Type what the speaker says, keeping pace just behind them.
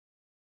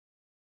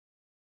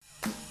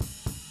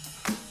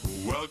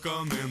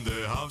Welcome in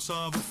the house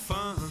of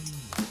fun.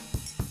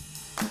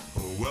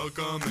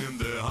 Welcome in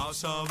the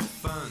house of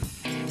fun.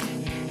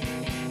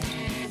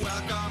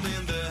 Welcome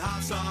in the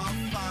house of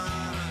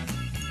fun.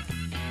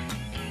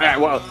 All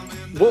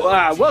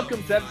right,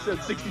 welcome to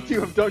episode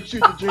 62 of Don't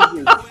Shoot the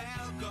Juniors.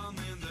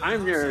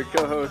 I'm your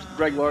co-host,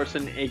 Greg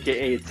Larson,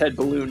 a.k.a. Ted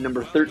Balloon,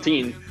 number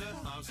 13.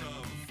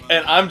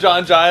 And I'm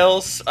John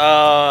Giles,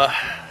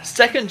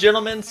 second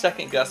gentleman,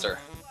 second guesser.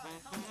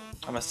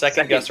 I'm a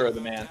second guesser of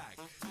the man.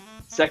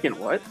 Second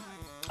what?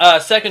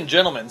 Second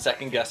gentleman,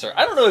 second guesser.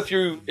 I don't know if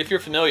you're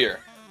familiar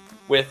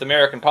with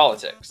American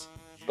politics,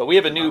 but we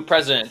have a new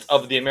president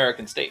of the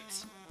American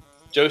states,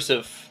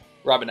 Joseph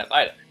Robinette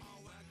Biden.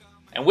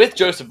 And with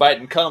Joseph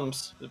Biden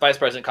comes Vice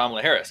President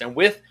Kamala Harris. And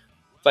with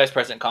Vice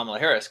President Kamala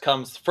Harris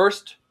comes the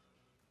first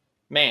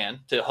man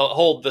to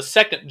hold the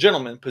second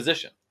gentleman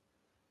position.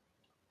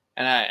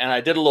 And I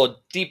did a little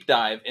deep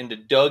dive into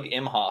Doug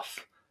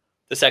Emhoff,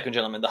 the second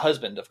gentleman, the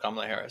husband of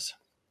Kamala Harris.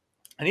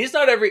 And he's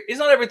not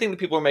everything that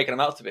people are making him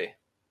out to be,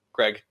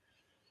 Greg.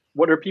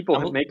 What are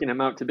people making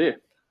him out to be?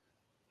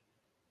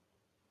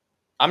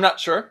 I'm not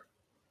sure.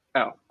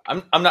 Oh.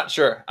 I'm not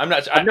sure. I've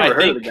never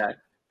heard of the guy.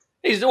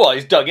 He's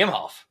Doug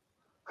Emhoff.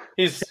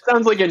 It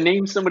sounds like a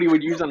name somebody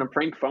would use on a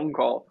prank phone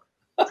call.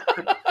 I'm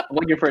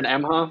looking for an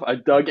Emhoff, a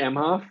Doug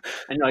Emhoff,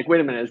 and you're like,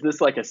 wait a minute, is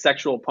this like a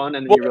sexual pun?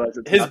 And then you realize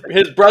it's nothing.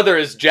 His brother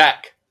is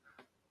Jack.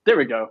 There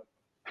we go.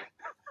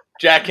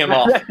 Jack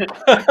Emhoff.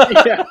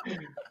 Yeah.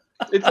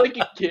 It's like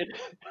a kid.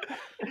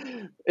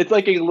 It's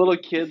like a little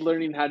kid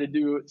learning how to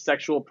do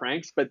sexual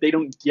pranks, but they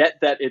don't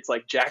get that it's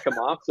like Jack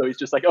Emhoff. So he's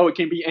just like, oh, it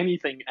can be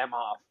anything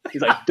Emhoff.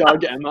 He's like,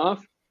 Doug Emhoff.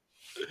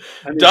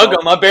 Doug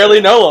him. I barely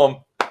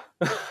know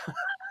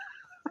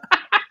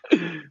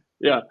him.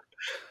 Yeah.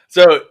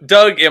 So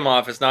Doug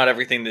Emhoff is not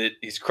everything that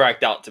he's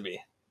cracked out to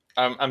be.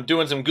 I'm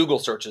doing some Google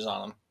searches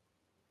on him.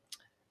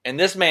 And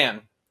this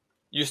man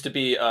used to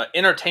be an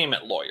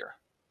entertainment lawyer.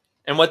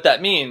 And what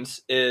that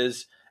means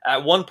is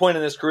at one point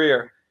in his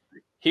career,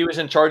 he was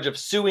in charge of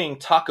suing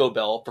Taco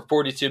Bell for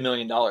 $42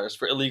 million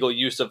for illegal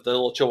use of the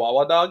little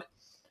Chihuahua dog,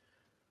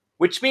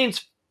 which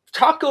means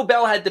Taco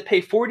Bell had to pay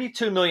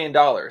 $42 million,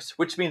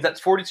 which means that's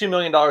 $42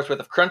 million worth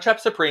of Crunchwrap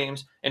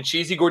Supremes and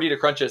cheesy Gordita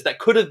Crunches that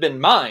could have been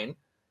mine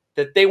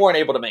that they weren't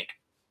able to make.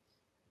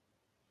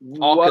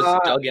 All because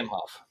of Doug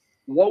Emhoff.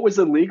 What was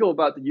illegal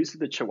about the use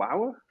of the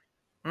Chihuahua?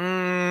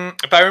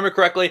 If I remember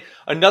correctly,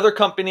 another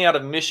company out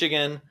of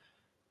Michigan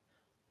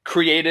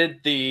created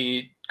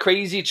the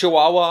crazy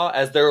Chihuahua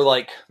as their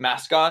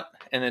mascot,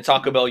 and then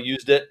Taco Bell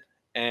used it.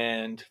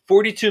 And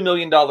 $42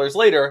 million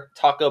later,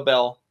 Taco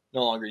Bell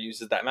no longer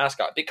uses that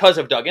mascot because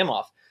of Doug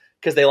Emhoff,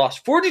 because they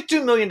lost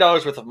 $42 million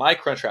worth of my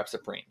Crunchwrap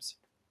Supremes.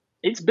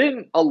 It's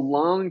been a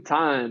long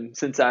time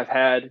since I've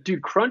had,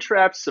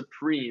 Crunchwrap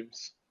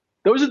Supremes.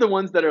 Those are the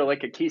ones that are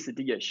like a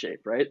quesadilla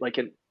shape, right? Like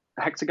a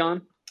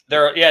hexagon.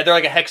 They're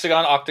like a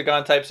hexagon,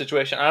 octagon type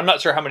situation. I'm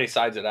not sure how many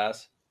sides it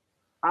has.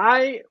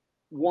 I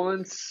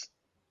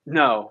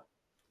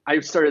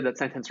started that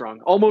sentence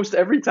wrong. Almost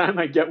every time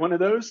I get one of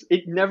those,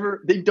 they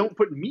don't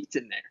put meat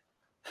in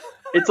there.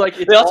 It's like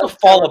they also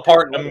fall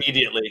apart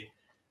immediately.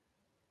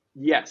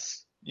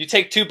 Yes. You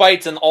take 2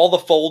 bites and all the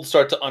folds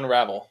start to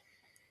unravel.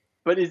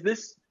 But is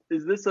this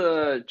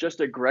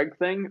just a Greg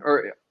thing,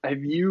 or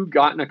have you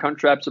gotten a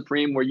Crunchwrap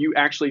Supreme where you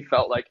actually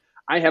felt like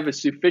I have a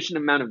sufficient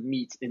amount of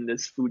meat in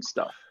this food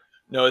stuff?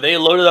 No, they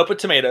loaded up with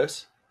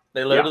tomatoes.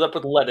 They loaded up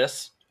with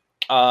lettuce.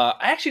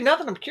 Actually, now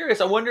that I'm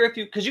curious, I wonder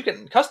because you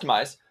can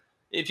customize.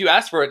 If you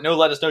ask for it, no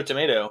lettuce, no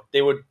tomato,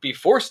 they would be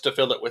forced to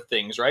fill it with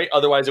things, right?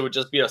 Otherwise, it would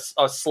just be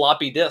a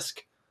sloppy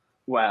disc.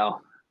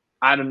 Well,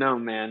 I don't know,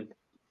 man,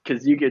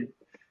 because you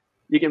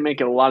can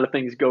make a lot of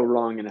things go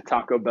wrong in a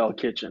Taco Bell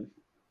kitchen.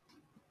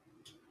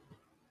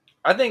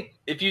 I think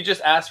if you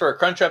just ask for a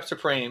Crunchwrap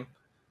Supreme,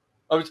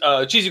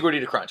 cheesy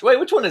Gordita Crunch. Wait,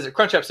 which one is it?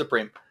 Crunchwrap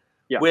Supreme.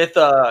 Yeah. With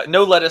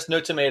no lettuce, no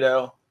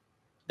tomato,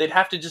 they'd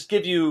have to just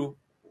give you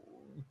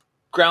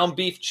ground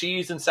beef,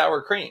 cheese, and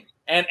sour cream,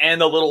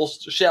 and the little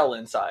shell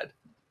inside.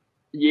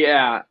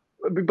 Yeah,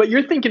 but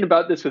you're thinking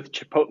about this with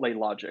Chipotle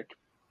logic,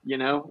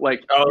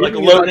 like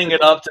loading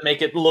it up to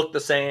make it look the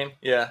same.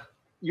 Yeah,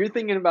 you're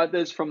thinking about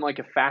this from like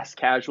a fast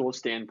casual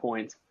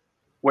standpoint,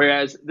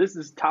 whereas this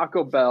is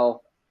Taco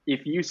Bell.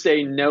 If you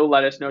say no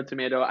lettuce, no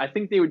tomato, I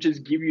think they would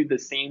just give you the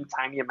same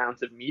tiny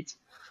amounts of meat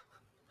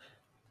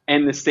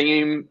and the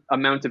same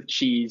amount of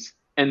cheese,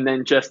 and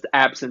then just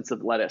absence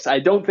of lettuce. I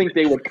don't think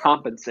they would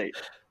compensate.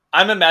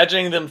 I'm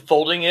imagining them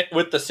folding it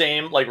with the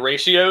same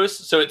ratios,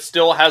 so it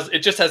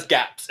just has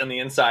gaps in the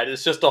inside.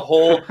 It's just a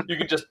hole. You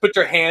can just put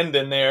your hand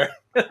in there.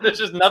 There's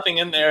just nothing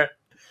in there.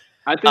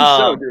 I think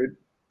so, dude.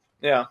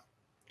 Yeah.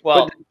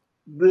 Well,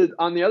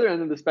 on the other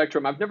end of the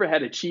spectrum, I've never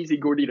had a cheesy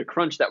Gordita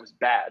Crunch that was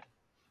bad.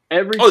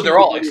 Every they're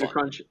all Gordita excellent.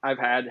 Crunch I've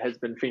had has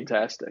been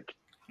fantastic.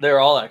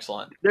 They're all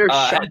excellent. They're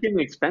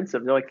shockingly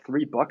expensive. They're like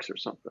 $3 or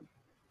something.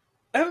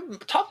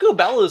 Taco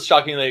Bell is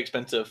shockingly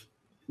expensive.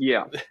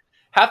 Yeah.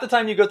 Half the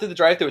time you go through the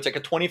drive-thru, it's like a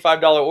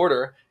 $25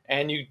 order,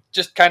 and you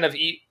just kind of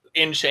eat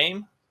in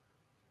shame.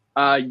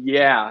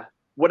 Yeah.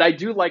 What I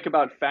do like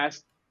about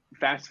fast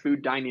fast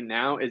food dining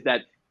now is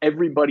that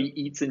everybody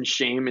eats in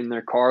shame in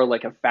their car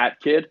like a fat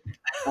kid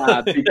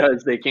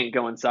because they can't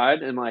go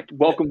inside. And like,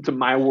 welcome to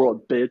my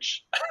world, bitch.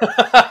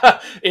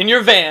 In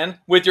your van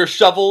with your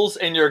shovels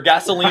and your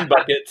gasoline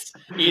buckets,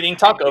 eating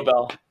Taco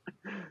Bell.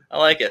 I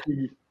like it.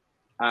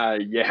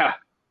 Yeah.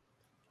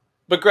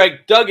 But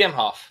Greg, Doug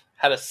Emhoff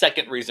had a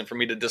second reason for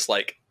me to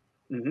dislike.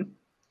 Mm-hmm.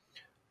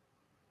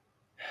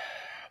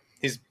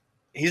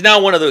 He's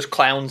now one of those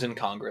clowns in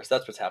Congress.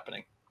 That's what's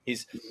happening.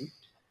 He's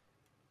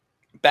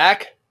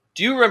back.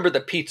 Do you remember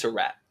the pizza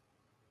rat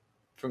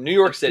from New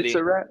York City?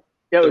 Pizza rat?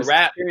 Yeah, it was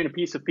carrying a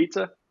piece of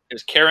pizza. It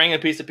was carrying a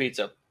piece of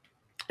pizza.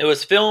 It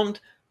was filmed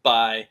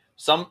by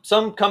some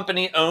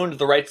company owned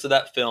the rights to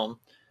that film,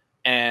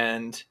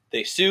 and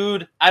they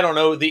sued, I don't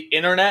know, the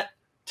internet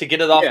to get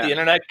it off the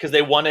internet because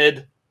they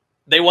wanted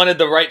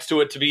the rights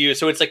to it to be used.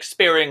 So it's like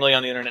sparingly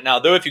on the internet now.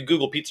 Though if you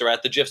Google Pizza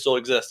Rat, the GIF still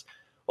exists.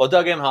 Well,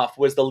 Doug Emhoff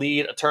was the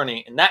lead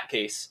attorney in that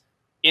case,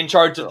 in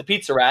charge of the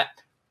Pizza Rat,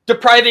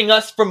 depriving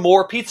us from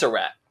more Pizza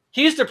Rat.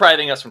 He's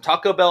depriving us from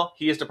Taco Bell.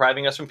 He is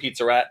depriving us from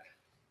Pizza Rat.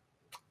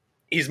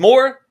 He's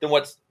more than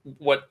what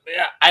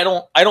I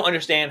don't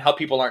understand how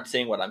people aren't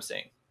seeing what I'm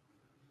seeing.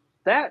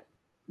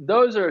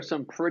 Those are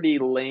some pretty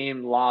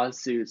lame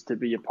lawsuits to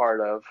be a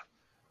part of.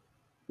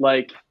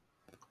 Like,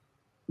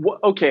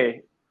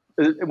 okay,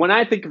 when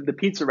I think of the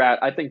Pizza Rat,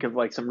 I think of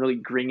like some really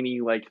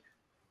grainy, like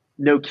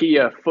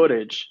Nokia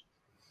footage.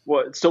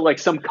 What? So like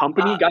some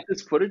company got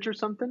this footage or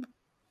something?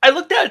 I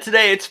looked at it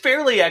today. It's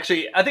fairly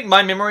actually. I think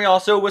my memory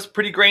also was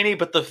pretty grainy,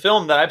 but the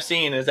film that I've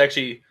seen is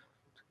actually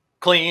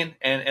clean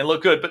and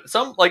look good. But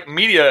some like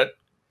media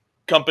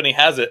company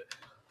has it.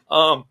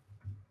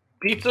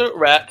 Pizza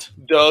Rat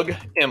Doug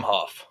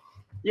Emhoff.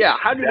 Yeah,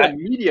 how did a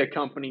media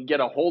company get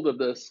a hold of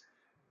this?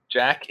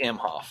 Jack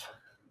Emhoff.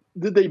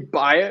 Did they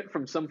buy it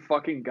from some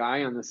fucking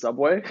guy on the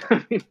subway?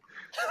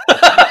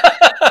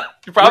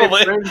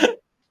 Probably.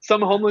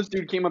 Some homeless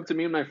dude came up to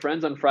me and my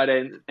friends on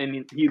Friday,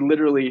 and he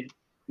literally,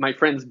 my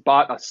friends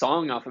bought a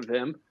song off of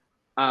him.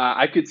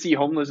 I could see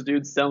homeless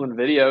dudes selling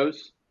videos,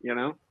 you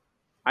know.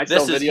 I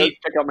sell videos.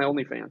 Check out my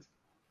OnlyFans.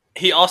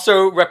 He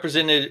also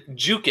represented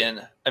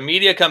Jukin, a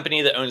media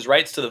company that owns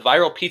rights to the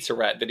viral Pizza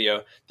Rat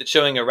video that's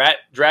showing a rat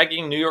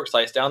dragging New York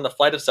slice down the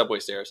flight of subway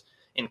stairs.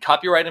 In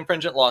copyright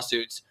infringement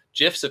lawsuits,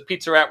 GIFs of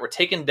Pizza Rat were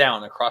taken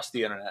down across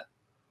the internet.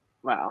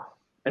 Wow.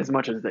 As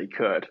much as they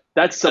could.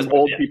 That's some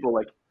old people,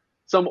 like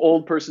some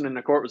old person in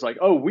the court was like,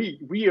 oh, we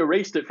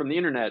erased it from the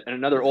internet. And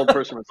another old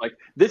person was like,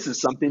 this is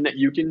something that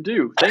you can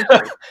do. Thank you.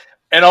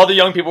 And all the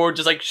young people were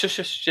just like,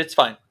 shush, it's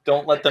fine.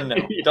 Don't let them know.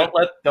 Yeah.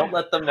 Don't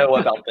let them know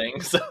about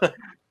things.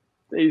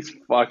 These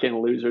fucking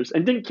losers.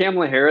 And didn't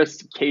Kamala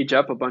Harris cage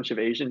up a bunch of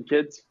Asian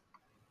kids?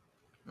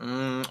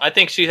 I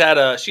think she had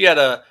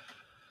a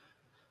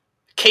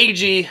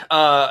cagey.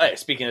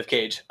 Speaking of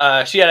cage,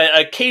 she had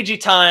a cagey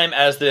time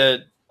as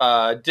the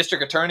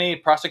district attorney,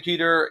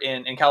 prosecutor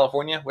in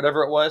California,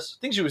 whatever it was. I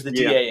think she was the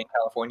DA in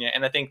California,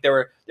 and I think there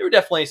were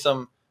definitely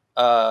some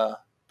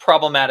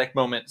problematic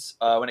moments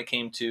when it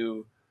came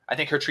to, I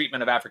think, her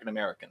treatment of African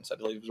Americans. I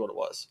believe is what it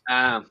was.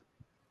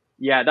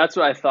 Yeah, that's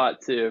what I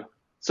thought too.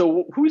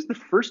 So who's the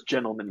first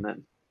gentleman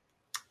then?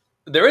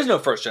 There is no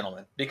first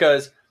gentleman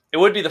because it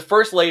would be the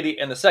first lady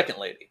and the second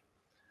lady.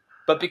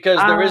 But because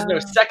there is no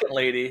second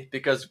lady,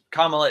 because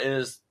Kamala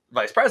is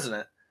vice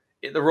president,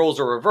 the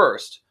roles are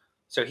reversed.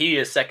 So he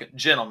is second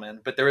gentleman,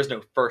 but there is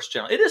no first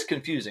gentleman. It is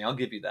confusing. I'll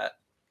give you that.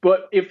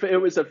 But if it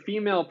was a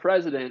female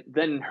president,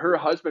 then her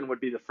husband would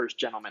be the first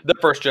gentleman. The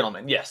first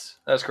gentleman. Yes,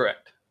 that's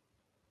correct.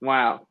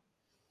 Wow.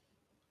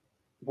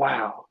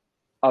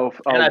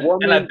 And I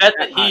bet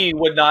that he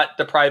would not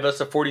deprive us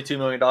of $42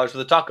 million for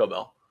the Taco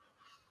Bell.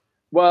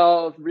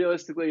 Well,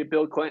 realistically,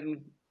 Bill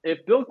Clinton,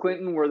 if Bill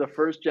Clinton were the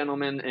first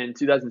gentleman in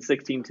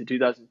 2016 to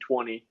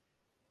 2020,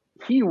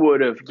 he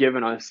would have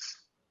given us,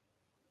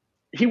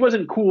 he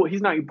wasn't cool.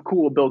 He's not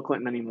cool with Bill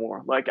Clinton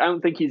anymore. Like, I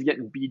don't think he's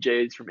getting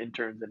BJs from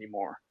interns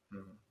anymore.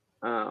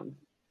 Mm-hmm.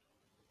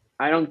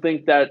 I don't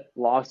think that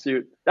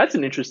lawsuit, that's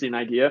an interesting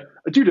idea.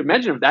 Dude,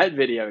 imagine if that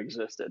video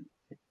existed.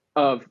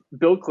 Of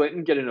Bill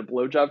Clinton getting a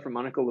blowjob from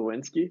Monica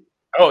Lewinsky.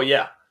 Oh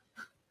yeah,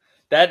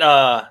 that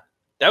I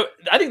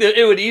think that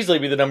it would easily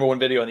be the number one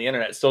video on the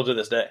internet still to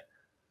this day.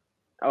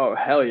 Oh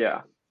hell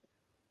yeah!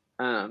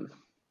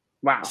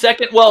 Wow.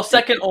 Second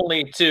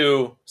only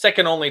to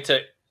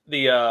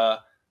the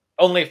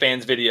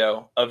OnlyFans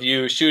video of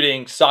you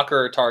shooting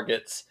soccer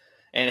targets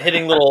and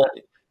hitting little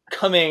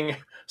coming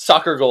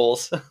soccer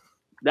goals.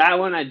 That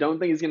one I don't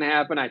think is going to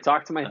happen. I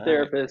talked to my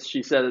therapist.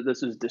 She said that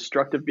this was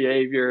destructive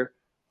behavior.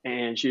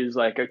 And she was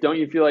like, don't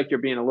you feel like you're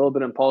being a little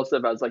bit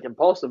impulsive? I was like,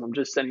 impulsive? I'm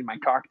just sending my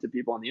cock to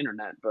people on the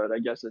internet. But I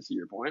guess I see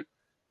your point.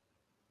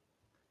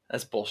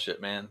 That's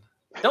bullshit, man.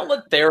 Don't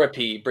let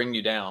therapy bring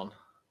you down.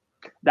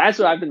 That's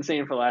what I've been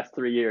saying for the last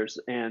 3 years.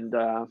 And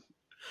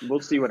we'll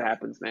see what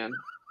happens, man.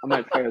 I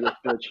might fire this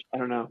bitch. I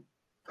don't know.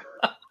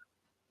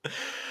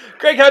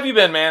 Greg, how have you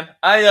been, man?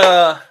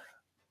 I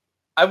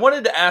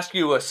wanted to ask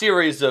you a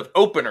series of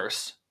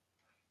openers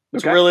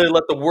to really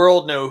let the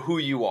world know who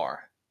you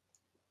are.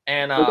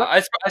 And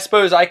Okay. I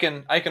suppose I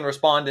can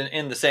respond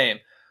in the same.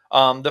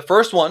 The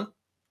first one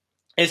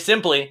is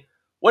simply,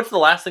 what's the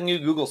last thing you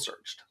Google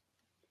searched?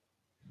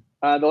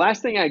 The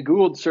last thing I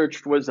Googled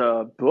searched was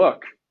a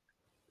book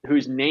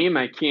whose name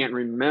I can't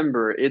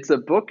remember. It's a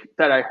book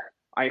that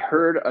I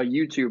heard a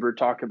YouTuber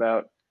talk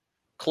about.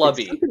 It's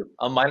Clubby, something,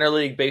 a minor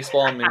league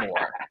baseball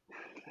memoir.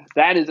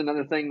 that is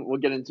another thing we'll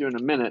get into in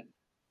a minute.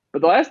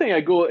 But the last thing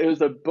I Googled, it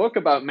was a book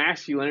about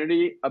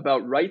masculinity,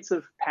 about rites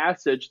of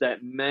passage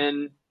that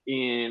men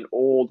in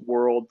old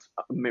world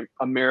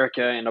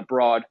America and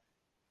abroad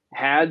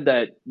had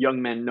that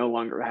young men no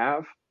longer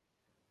have,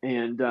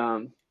 and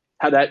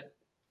how that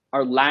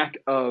our lack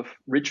of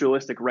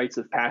ritualistic rites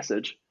of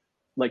passage,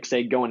 like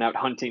say going out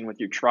hunting with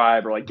your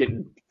tribe or like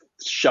getting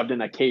shoved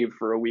in a cave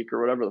for a week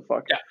or whatever the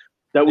fuck, Yeah.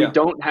 that we Yeah.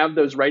 don't have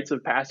those rites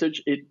of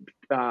passage. It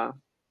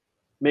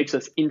makes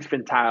us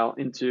infantile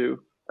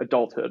into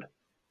adulthood,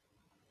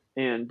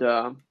 and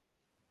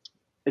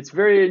it's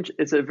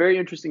a very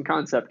interesting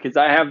concept because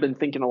I have been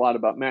thinking a lot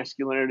about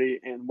masculinity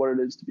and what it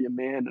is to be a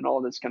man and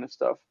all this kind of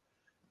stuff.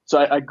 So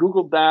I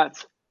Googled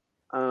that.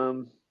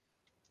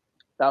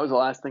 That was the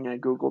last thing I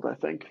Googled, I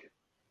think.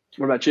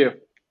 What about you?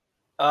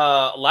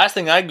 Last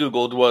thing I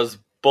Googled was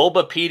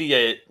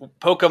Bulbapedia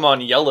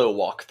Pokemon Yellow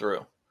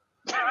walkthrough.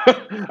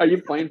 Are you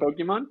playing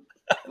Pokemon?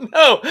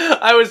 No,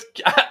 I was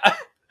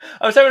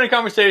having a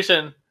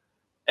conversation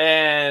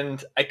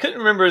and I couldn't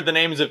remember the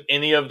names of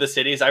any of the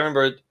cities. I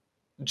remember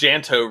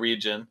Johto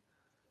region,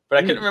 but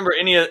I couldn't remember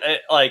any of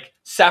like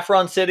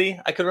Saffron City.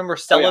 I could remember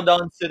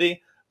Celadon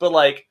City, but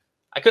like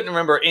I couldn't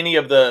remember any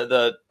of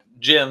the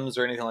gyms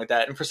or anything like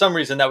that. And for some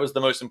reason, that was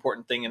the most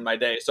important thing in my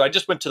day. So I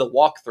just went to the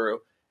walkthrough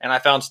and I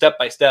found step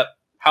by step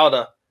how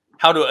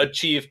to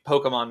achieve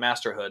Pokemon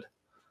masterhood.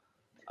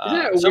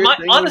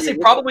 Honestly,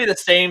 probably the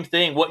same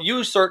thing. What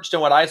you searched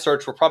and what I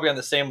searched were probably on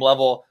the same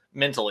level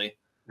mentally.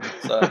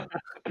 So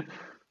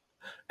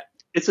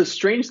it's a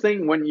strange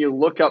thing when you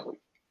look up.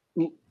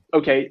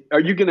 Okay, are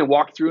you going to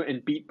walk through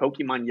and beat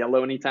Pokemon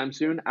Yellow anytime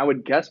soon? I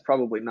would guess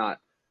probably not.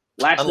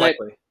 Last night,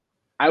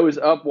 I was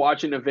up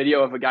watching a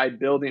video of a guy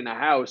building a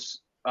house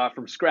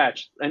from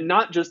scratch, and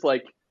not just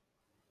like,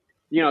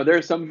 there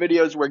are some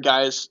videos where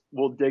guys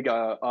will dig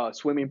a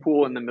swimming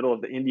pool in the middle of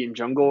the Indian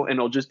jungle, and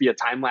it'll just be a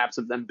time lapse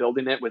of them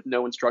building it with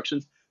no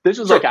instructions. This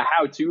was like a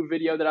how-to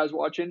video that I was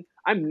watching.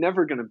 I'm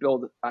never going to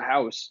build a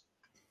house,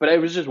 but I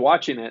was just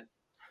watching it.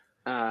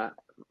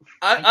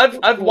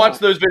 I've watched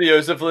those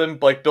videos of them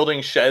like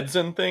building sheds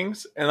and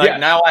things, and like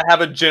now I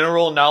have a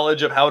general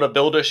knowledge of how to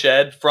build a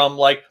shed from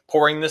like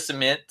pouring the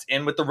cement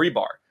in with the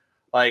rebar.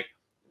 Like,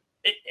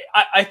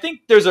 I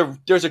think there's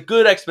a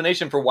good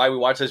explanation for why we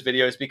watch those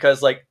videos,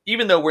 because like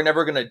even though we're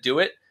never gonna do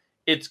it,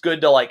 it's good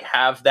to like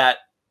have that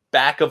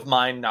back of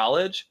mind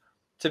knowledge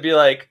to be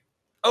like,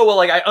 oh well,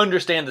 like I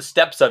understand the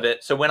steps of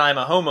it, so when I'm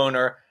a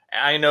homeowner,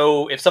 I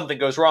know if something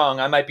goes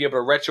wrong, I might be able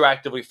to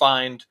retroactively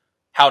find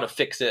how to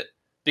fix it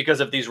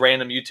because of these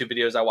random YouTube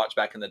videos I watched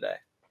back in the day.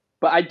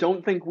 But I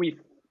don't think we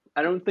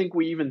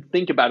even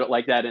think about it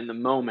like that in the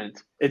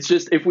moment. It's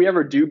just if we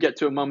ever do get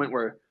to a moment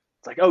where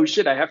it's like, oh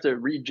shit, I have to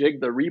rejig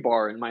the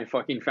rebar in my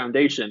fucking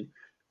foundation.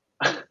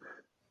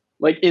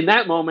 Like in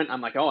that moment, I'm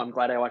like, oh, I'm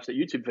glad I watched that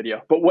YouTube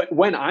video. But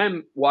when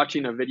I'm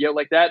watching a video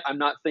like that, I'm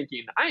not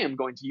thinking I am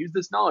going to use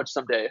this knowledge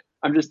someday.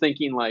 I'm just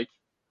thinking like,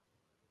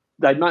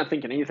 I'm not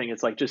thinking anything.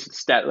 It's like just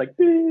stat like.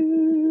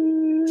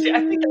 See,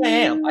 I think I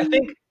am.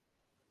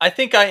 I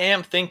think I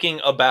am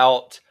thinking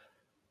about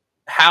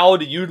how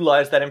to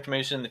utilize that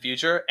information in the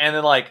future. And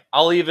then like,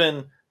 I'll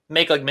even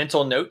make like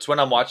mental notes when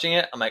I'm watching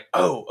it. I'm like,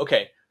 oh,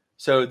 okay.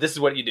 So this is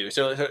what you do.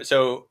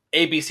 So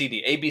A, B, C,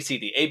 D, A, B, C,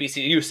 D, A, B,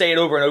 C, D. You say it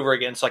over and over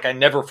again. So like, I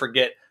never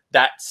forget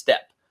that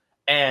step.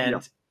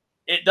 And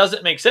it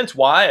doesn't make sense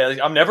why. Like,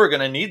 I'm never going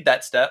to need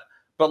that step,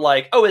 but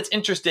like, oh, it's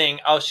interesting.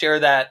 I'll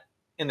share that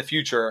in the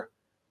future.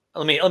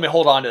 Let me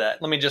hold on to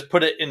that. Let me just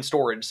put it in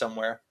storage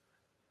somewhere.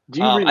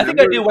 I think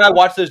I do when I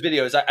watch those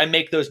videos. I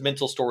make those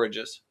mental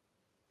storages.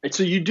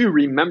 So you do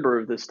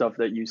remember the stuff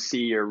that you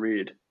see or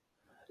read?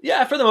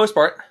 Yeah, for the most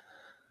part.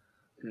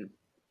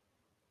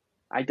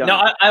 I don't.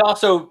 Now, I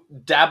also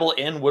dabble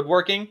in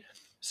woodworking.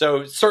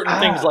 So certain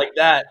things like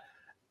that,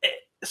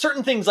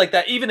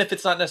 even if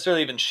it's not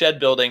necessarily even shed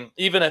building,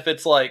 even if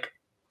it's like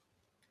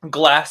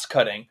glass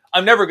cutting,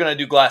 I'm never going to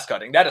do glass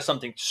cutting. That is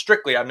something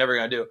strictly I'm never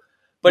going to do.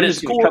 But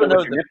it's cool to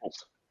know that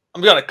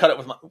I'm going to cut it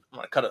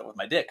with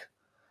my dick.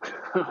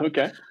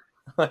 Okay.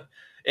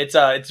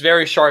 It's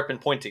very sharp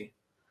and pointy.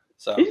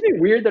 So isn't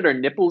it weird that our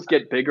nipples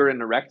get bigger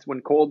and erect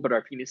when cold, but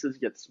our penises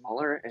get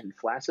smaller and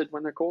flaccid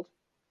when they're cold?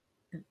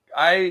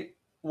 This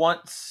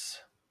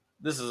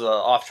is an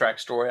off-track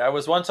story. I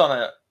was once on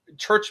a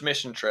church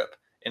mission trip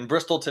in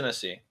Bristol,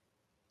 Tennessee.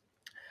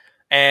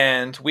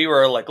 And we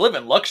were like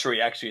living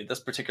luxury actually this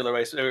particular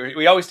way. So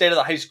we always stayed at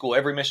the high school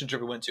every mission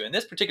trip we went to. And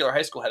this particular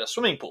high school had a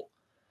swimming pool.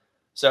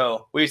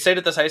 So we stayed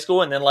at this high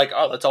school and then like,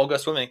 oh, let's all go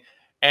swimming.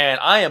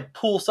 And I am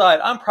poolside.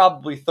 I'm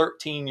probably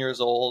 13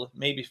 years old,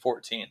 maybe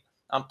 14.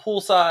 I'm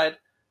poolside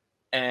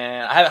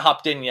and I haven't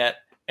hopped in yet.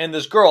 And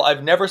this girl,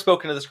 I've never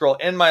spoken to this girl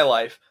in my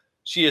life,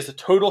 She is a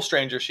total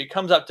stranger. She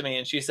comes up to me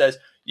and she says,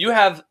 "You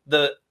have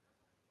a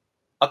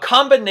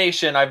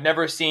combination I've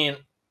never seen,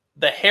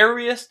 the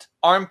hairiest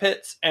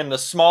armpits and the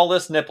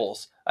smallest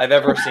nipples I've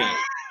ever seen."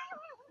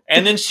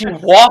 And then she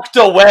walked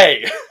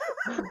away.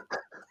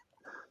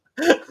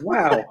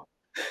 Wow.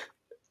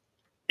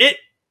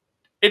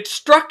 It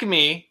struck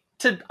me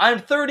I'm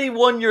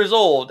 31 years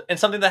old, and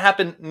something that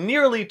happened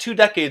nearly 2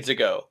 decades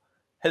ago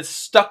has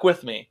stuck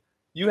with me.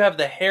 You have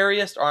the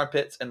hairiest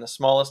armpits and the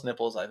smallest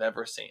nipples I've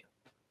ever seen.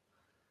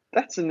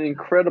 That's an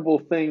incredible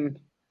thing.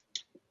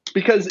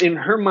 Because in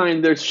her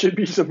mind, there should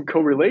be some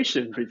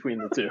correlation between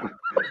the two.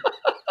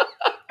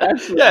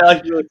 That's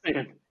what she's really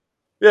saying.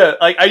 Yeah,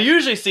 like I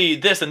usually see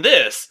this and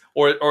this,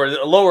 or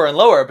lower and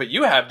lower, but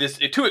you have this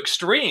 2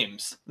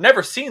 extremes.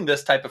 Never seen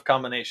this type of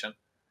combination.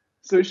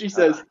 So she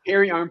says,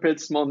 hairy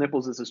armpits, small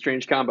nipples is a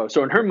strange combo.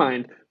 So in her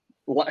mind,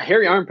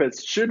 hairy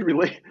armpits should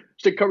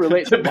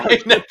correlate to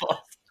big nipples.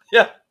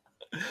 Yeah.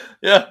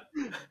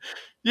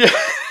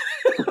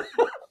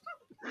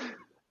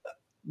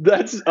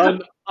 That's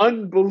an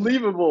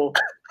unbelievable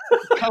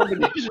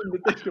combination to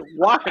think of.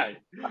 Why?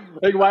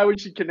 Like, why would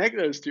she connect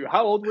those two?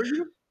 How old were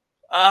you?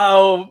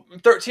 Oh,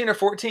 13 or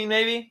 14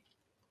 maybe.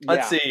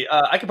 Let's see.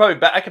 I could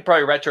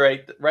probably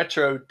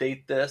retro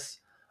date this.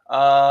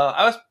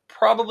 I was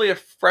probably a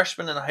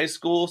freshman in high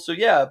school, so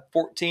yeah,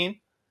 14.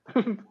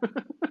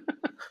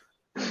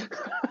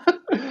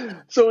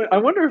 So I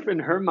wonder if in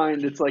her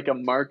mind it's like a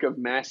mark of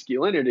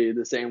masculinity,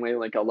 the same way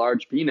like a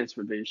large penis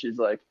would be. She's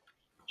like,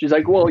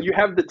 well, you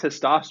have the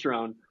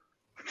testosterone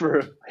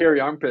for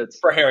hairy armpits.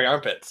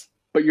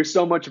 But you're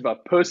so much of a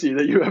pussy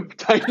that you have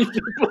tiny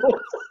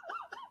nipples.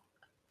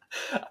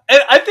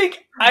 And I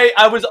think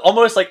I was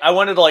almost like I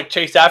wanted to like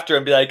chase after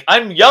and be like,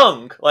 I'm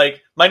young,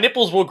 like my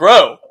nipples will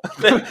grow.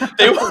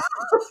 they will.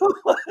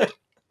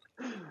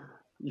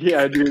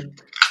 Yeah, dude.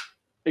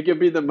 It could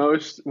be the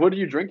most. What are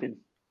you drinking?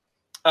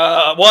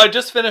 Well, I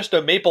just finished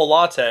a maple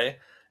latte,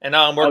 and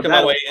now I'm working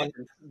my way in.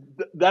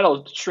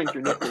 That'll shrink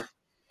your nipples.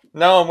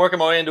 Now I'm working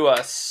my way into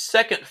a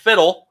second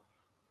fiddle.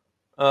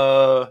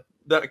 That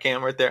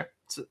came right there.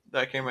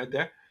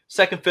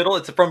 Second fiddle.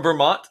 It's from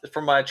Vermont. It's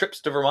from my trips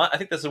to Vermont. I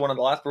think this is one of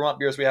the last Vermont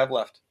beers we have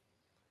left.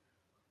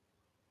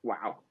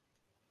 Wow.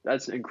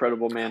 That's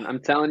incredible, man. I'm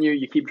telling you,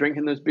 you keep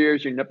drinking those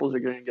beers, your nipples are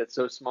going to get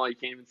so small you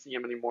can't even see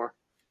them anymore.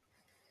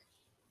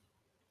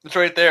 It's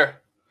right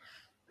there.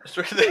 I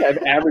have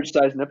average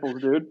sized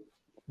nipples, dude.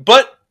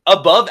 But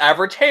above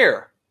average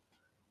hair.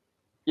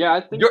 Yeah,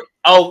 I think.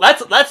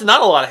 That's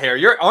not a lot of hair.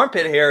 Your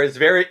armpit hair is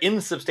very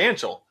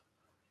insubstantial.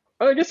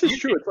 Oh, I guess it's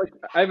true. It's like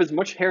I have as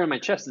much hair on my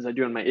chest as I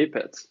do on my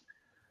armpits.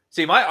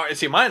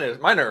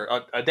 Mine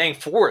are a dang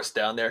forest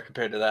down there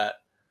compared to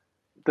that.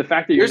 The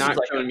fact that you're not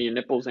showing me your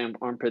nipples and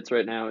armpits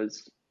right now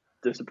is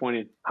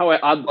disappointing. How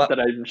odd that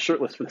I'm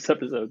shirtless for this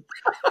episode.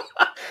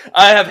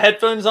 I have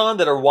headphones on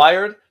that are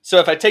wired, so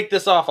if I take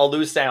this off, I'll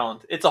lose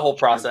sound. It's a whole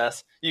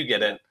process. You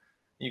get it.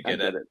 You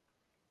get it.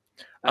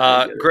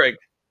 Greg.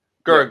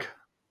 Yeah.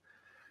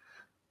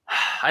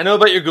 I know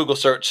about your Google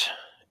search.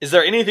 Is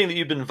there anything that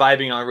you've been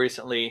vibing on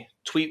recently,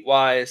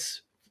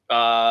 tweet-wise,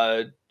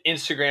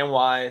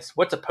 Instagram-wise?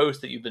 What's a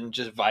post that you've been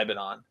just vibing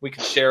on? We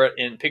can share it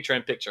in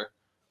picture-in-picture.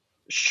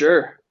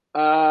 Sure.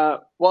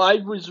 Well, I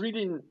was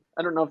reading.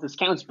 I don't know if this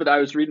counts, but I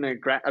was reading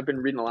I've been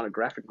reading a lot of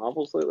graphic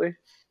novels lately.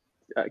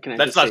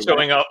 That's not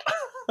showing up.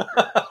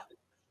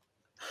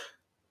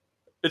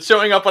 It's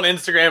showing up on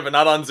Instagram, but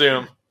not on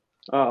Zoom.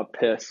 Oh,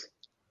 piss.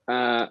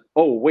 Oh,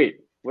 wait.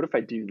 What if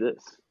I do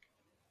this?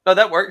 No,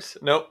 that works.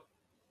 Nope.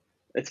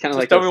 It's kind of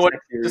like tell me what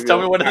it is.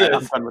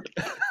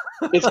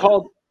 It's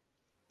called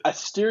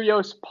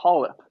Asterios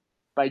Polyp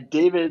by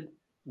David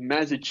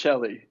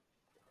Mazzucchelli.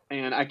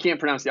 And I can't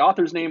pronounce the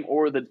author's name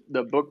or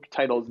the book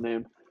title's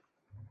name,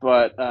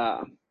 but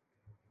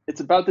it's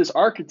about this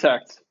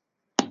architect.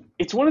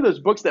 It's one of those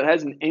books that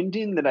has an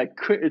ending that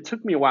it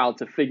took me a while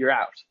to figure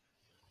out.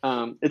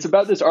 It's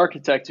about this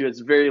architect who has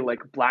very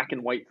like black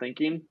and white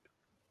thinking.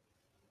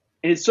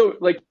 And it's so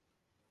like,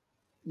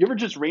 you ever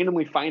just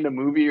randomly find a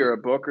movie or a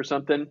book or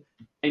something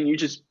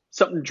and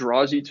something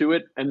draws you to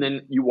it and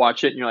then you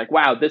watch it and you're like,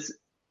 wow, this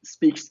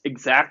speaks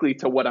exactly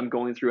to what I'm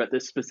going through at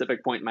this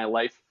specific point in my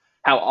life.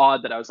 How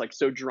odd that I was like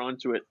so drawn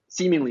to it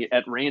seemingly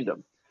at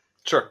random.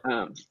 Sure.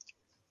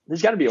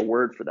 There's got to be a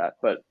word for that,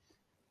 but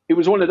it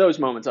was one of those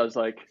moments I was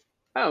like,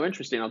 oh,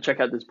 interesting. I'll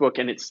check out this book.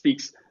 And it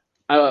speaks.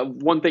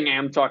 One thing I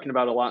am talking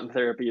about a lot in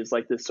therapy is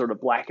like this sort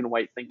of black and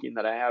white thinking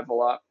that I have a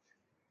lot.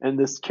 And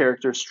this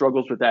character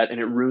struggles with that and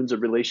it ruins a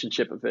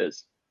relationship of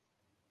his.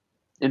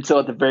 Until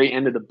at the very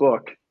end of the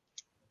book,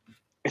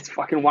 it's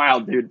fucking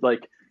wild, dude.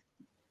 Like,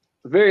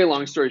 very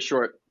long story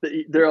short,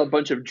 there are a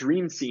bunch of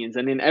dream scenes.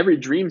 And in every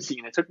dream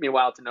scene, it took me a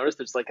while to notice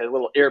there's like a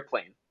little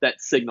airplane that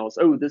signals,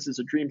 oh, this is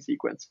a dream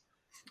sequence.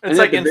 It's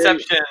like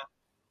Inception.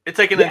 It's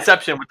like an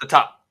Inception with the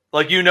top.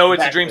 Like,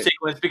 it's a dream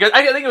sequence. Because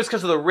I think it was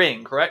because of the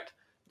ring, correct?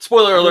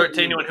 Spoiler alert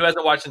to anyone who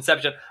hasn't watched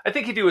Inception. I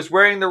think if he was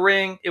wearing the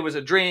ring, it was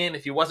a dream.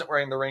 If he wasn't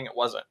wearing the ring, it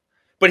wasn't.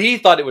 But he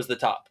thought it was the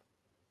top.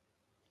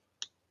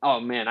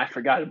 Oh, man, I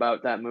forgot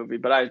about that movie.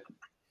 But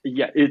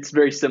it's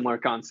very similar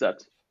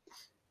concept.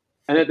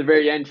 And at the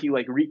very end, he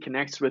like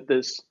reconnects with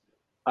this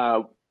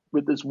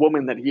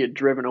woman that he had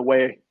driven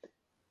away,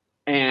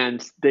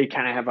 and they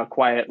kind of have a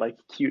quiet, like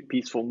cute,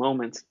 peaceful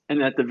moment.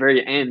 And at the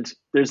very end,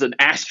 there's an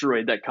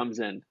asteroid that comes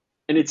in,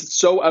 and it's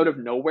so out of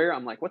nowhere.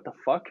 I'm like, what the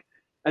fuck?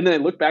 And then I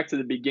look back to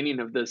the beginning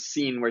of this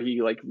scene where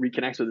he like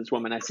reconnects with this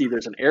woman. I see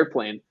there's an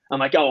airplane. I'm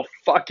like, oh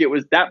fuck! It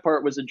was that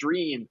part was a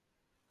dream.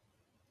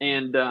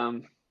 And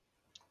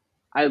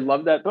I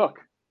love that book.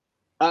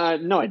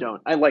 No, I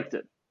don't. I liked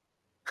it.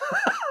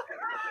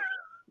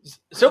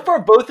 So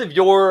far, both of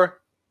your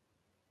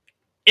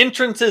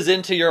entrances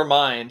into your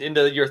mind,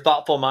 into your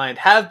thoughtful mind,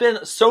 have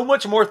been so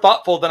much more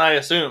thoughtful than I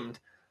assumed.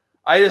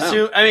 I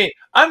mean,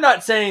 I'm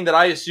not saying that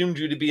I assumed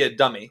you to be a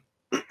dummy.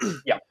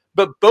 Yeah.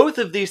 But both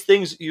of these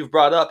things you've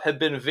brought up have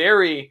been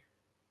very,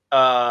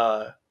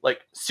 like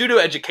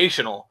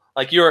pseudo-educational.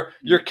 Like you're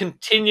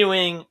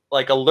continuing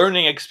like a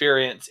learning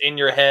experience in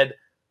your head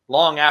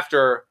long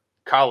after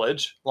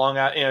college.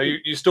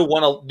 You still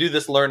want to do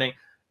this learning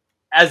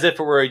as if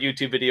it were a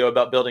YouTube video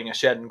about building a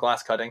shed and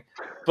glass cutting,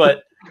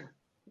 but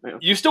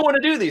you still want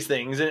to do these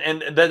things,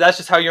 and that's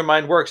just how your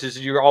mind works. Is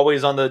you're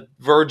always on the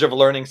verge of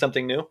learning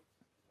something new.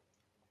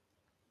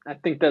 I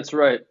think that's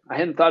right. I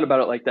hadn't thought about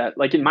it like that.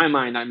 Like in my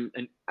mind,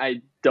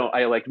 I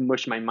like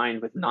mush my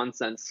mind with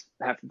nonsense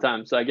half the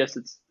time. So I guess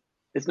it's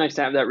nice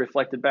to have that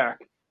reflected back.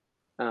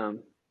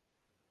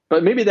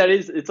 But maybe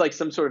it's like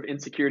some sort of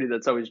insecurity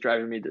that's always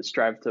driving me to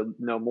strive to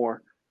know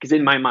more. Because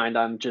in my mind,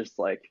 I'm just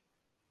like,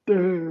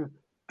 duh.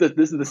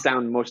 This is the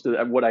sound most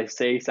of what I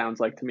say sounds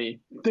like to me.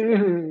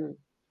 Duh.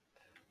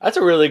 That's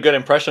a really good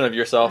impression of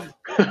yourself.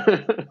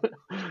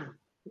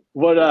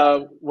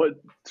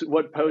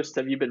 What posts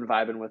have you been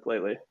vibing with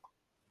lately?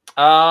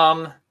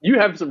 You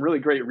have some really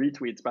great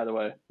retweets, by the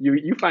way.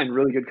 You find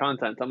really good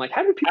content. I'm like,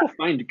 how do people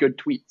find good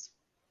tweets?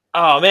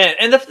 Oh man,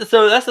 and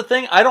so that's the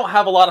thing. I don't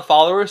have a lot of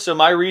followers, so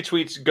my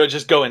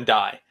retweets go and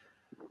die.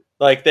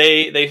 Like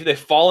they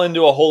fall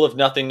into a hole of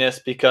nothingness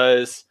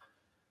because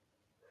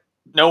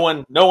no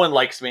one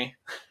likes me.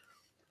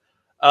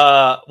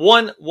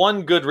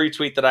 One good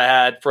retweet that I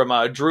had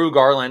from Drew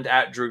Garland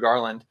at Drew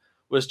Garland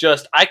was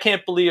just, I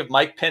can't believe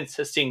Mike Pence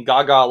has seen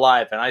Gaga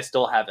live and I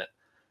still haven't.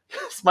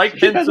 Mike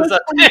Pence was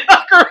at the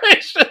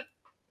inauguration.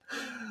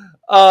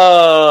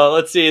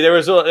 Let's see. There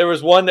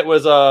was one that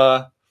was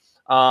a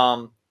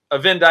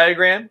Venn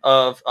diagram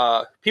of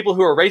people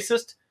who are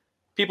racist,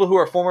 people who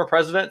are former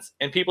presidents,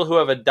 and people who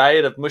have a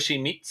diet of mushy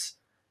meats.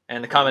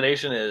 And the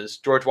combination is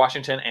George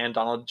Washington and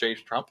Donald J.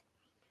 Trump.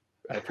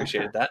 I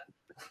appreciated that.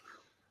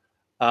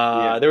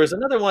 There was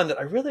another one that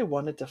I really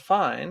wanted to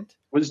find.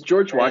 Was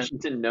George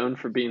Washington known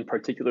for being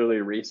particularly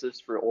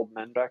racist for old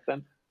men back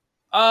then?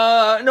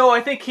 No,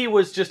 I think he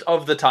was just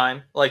of the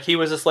time. Like, he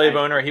was a slave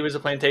owner, he was a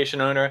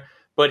plantation owner,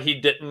 but he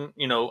didn't,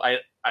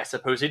 I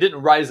suppose he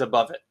didn't rise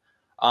above it.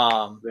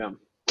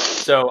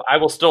 So I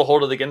will still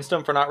hold it against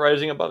him for not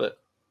rising above it.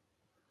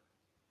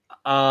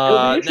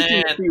 It'll be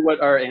interesting to see what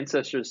our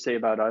ancestors say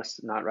about us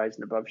not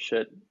rising above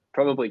shit.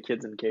 Probably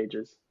kids in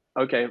cages.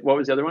 Okay, what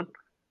was the other one?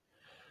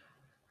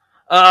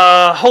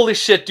 Holy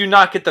shit, do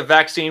not get the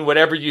vaccine,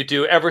 whatever you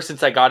do. Ever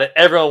since I got it,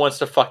 everyone wants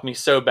to fuck me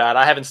so bad.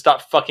 I haven't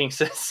stopped fucking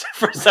since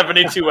for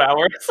 72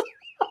 hours.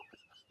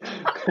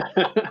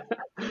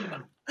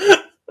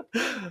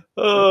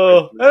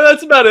 Oh,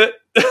 that's about it.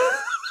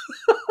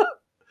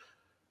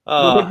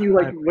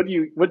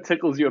 What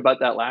tickles you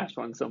about that last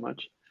one so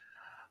much?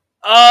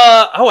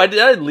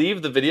 I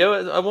leave the video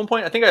at one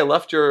point. I think I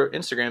left your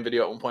Instagram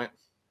video at one point.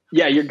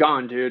 Yeah, you're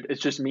gone, dude.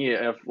 It's just me,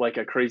 like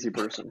a crazy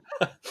person.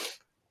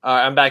 All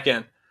right, I'm back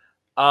in.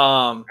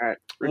 All right,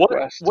 what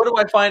do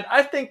I find?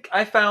 I think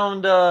I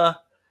found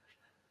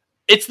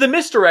it's the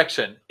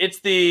misdirection. It's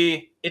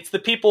the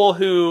people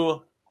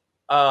who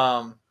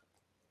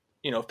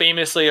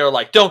famously are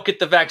like, don't get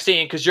the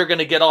vaccine because you're going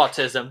to get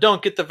autism.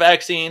 Don't get the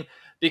vaccine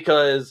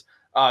because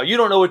you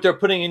don't know what they're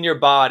putting in your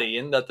body,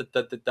 and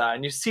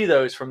and you see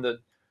those from the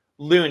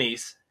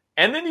loonies.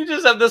 And then you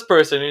just have this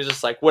person who's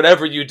just like,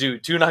 whatever you do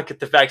not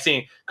get the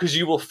vaccine because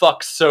you will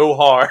fuck so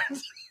hard.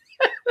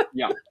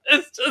 Yeah.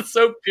 It's just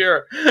so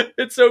pure.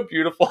 It's so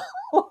beautiful.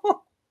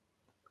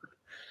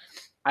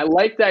 I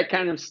like that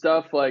kind of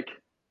stuff. Like,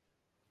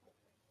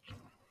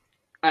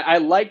 I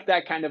like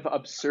that kind of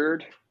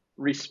absurd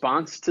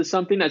response to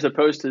something as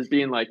opposed to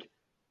being like,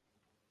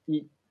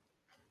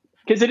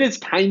 because it is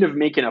kind of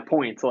making a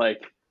point,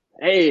 like,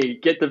 hey,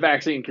 get the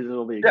vaccine because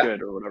it'll be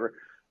good or whatever.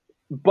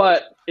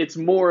 But it's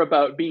more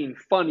about being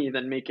funny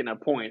than making a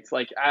point.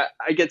 Like,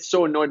 I get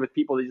so annoyed with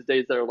people these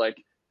days that are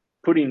like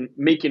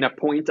making a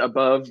point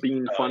above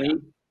being funny.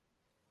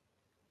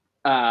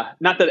 Not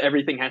that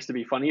everything has to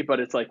be funny, but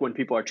it's like when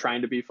people are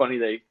trying to be funny,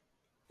 they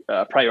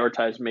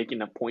prioritize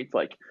making a point.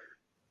 Like,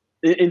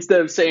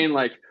 instead of saying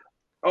like,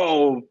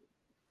 oh,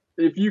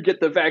 if you get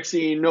the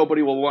vaccine,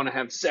 nobody will want to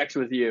have sex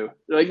with you.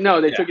 They're like,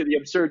 no, they took it the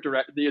absurd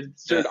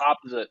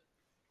opposite,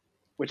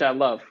 which I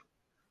love.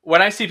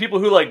 When I see people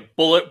who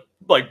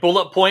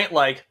bullet point,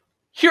 like,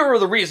 here are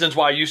the reasons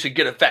why you should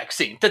get a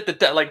vaccine.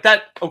 Like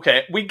that.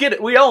 Okay, we get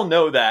it. We all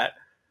know that,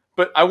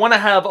 but I want to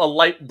have a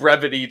light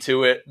brevity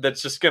to it.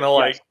 That's just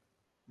gonna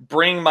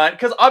bring my,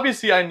 because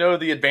obviously I know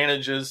the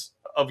advantages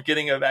of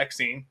getting a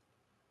vaccine,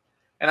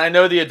 and I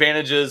know the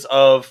advantages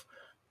of,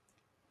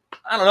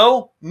 I don't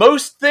know,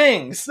 most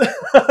things.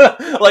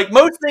 Like,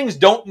 most things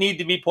don't need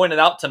to be pointed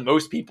out to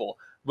most people.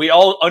 We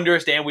all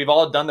understand, we've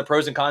all done the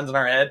pros and cons in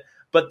our head,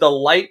 but the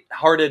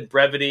light-hearted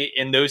brevity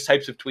in those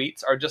types of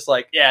tweets are just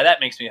like, yeah, that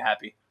makes me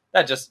happy.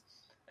 That just,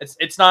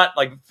 it's not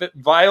like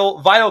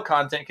vile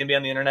content can be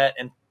on the internet,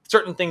 and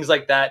certain things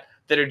like that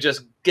are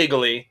just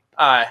giggly,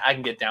 I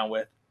can get down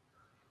with.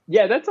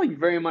 Yeah, that's like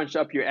very much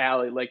up your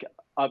alley. Like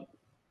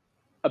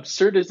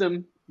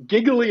absurdism,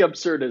 giggly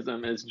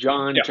absurdism is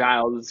John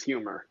Giles'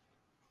 humor.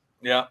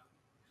 Yeah,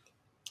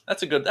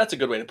 that's a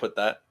good way to put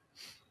that.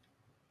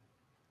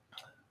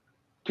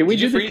 Can we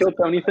do the Kill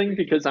Tony thing,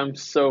 because I'm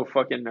so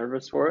fucking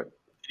nervous for it?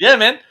 Yeah,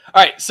 man.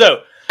 All right,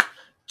 so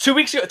 3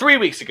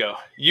 weeks ago,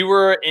 you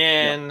were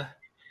in.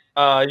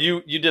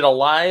 You did a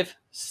live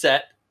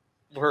set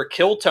for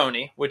Kill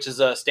Tony, which is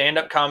a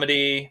stand-up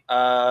comedy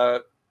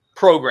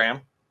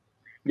program.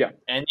 Yeah.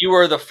 And you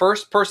were the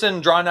first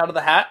person drawn out of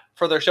the hat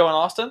for their show in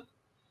Austin?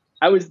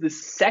 I was the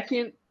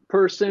second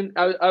person.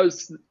 I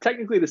was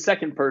technically the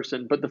second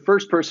person, but the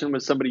first person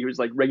was somebody who was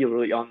like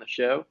regularly on the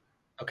show.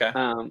 Okay.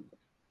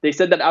 They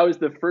said that I was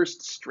the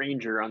first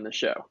stranger on the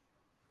show.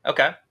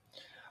 Okay.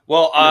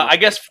 Well, I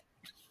guess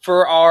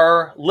for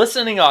our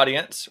listening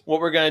audience, what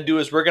we're going to do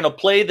is we're going to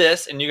play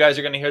this, and you guys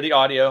are going to hear the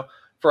audio.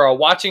 For our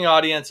watching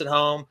audience at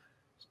home,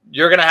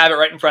 you're going to have it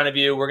right in front of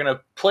you. We're going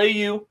to play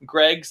you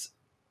Greg's.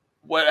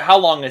 How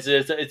long is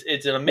it?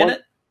 It's in a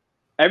minute?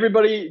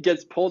 Everybody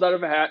gets pulled out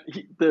of a hat.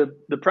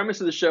 The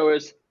premise of the show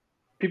is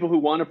people who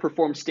want to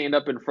perform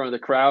stand-up in front of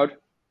the crowd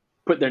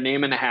put their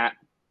name in a hat,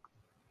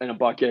 in a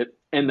bucket,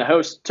 and the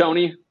host,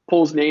 Tony,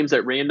 pulls names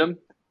at random.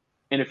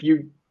 And if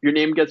your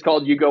name gets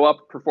called, you go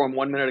up, perform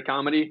 1 minute of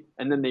comedy,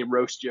 and then they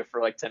roast you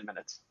for like 10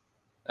 minutes.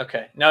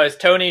 Okay. Now, is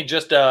Tony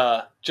just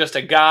a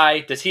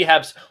guy? Does he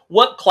have,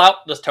 what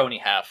clout does Tony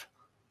have?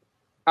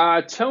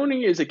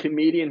 Tony is a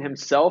comedian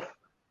himself.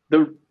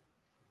 The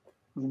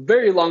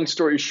very long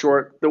story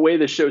short, the way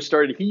the show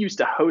started, he used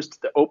to host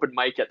the open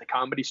mic at the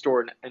Comedy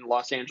Store in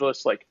Los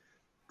Angeles, like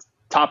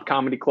top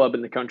comedy club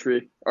in the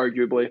country,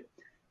 arguably.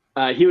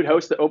 He would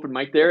host the open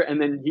mic there, and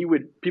then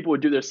people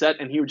would do their set,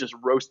 and he would just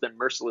roast them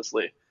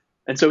mercilessly.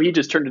 And so he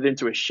just turned it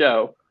into a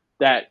show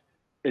that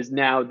is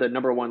now the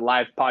 #1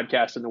 live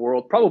podcast in the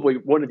world, probably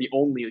one of the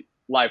only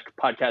live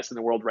podcasts in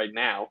the world right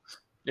now.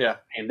 Yeah,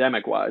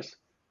 pandemic wise.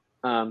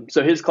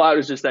 So his clout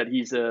is just that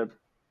he's a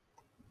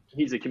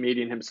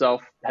comedian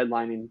himself,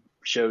 headlining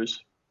shows.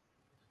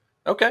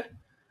 Okay.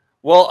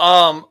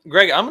 Well,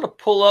 Greg, I'm going to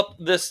pull up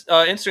this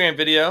Instagram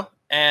video,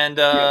 and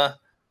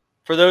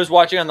for those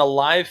watching on the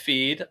live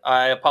feed,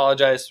 I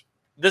apologize.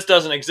 This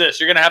doesn't exist.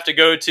 You're going to have to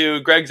go to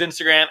Greg's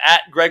Instagram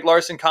at Greg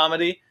Larson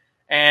Comedy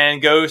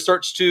and go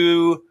search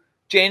to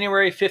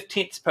January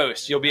 15th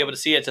post. You'll be able to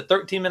see it. It's a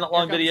 13-minute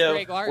long video.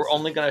 We're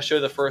only going to show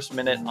the first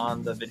minute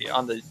on the video,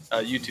 on the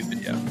YouTube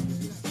video.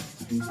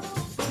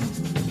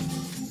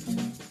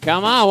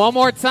 Come on, one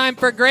more time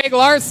for Greg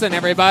Larson,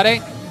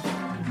 everybody.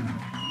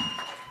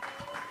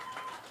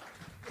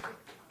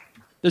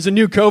 There's a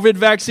new COVID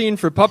vaccine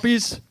for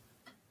puppies.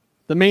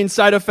 The main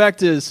side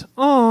effect is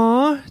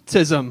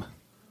autism.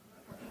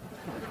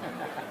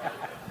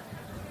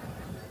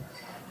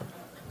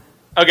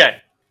 Okay.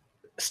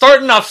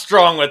 Starting off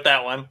strong with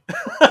that one.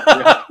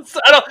 So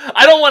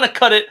I don't want to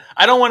cut it.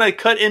 I don't want to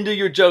cut into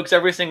your jokes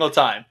every single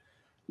time.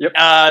 Yep.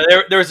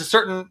 There's a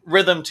certain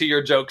rhythm to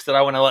your jokes that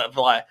I want to let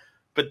fly.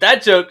 But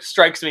that joke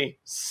strikes me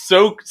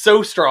so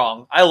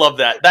strong. I love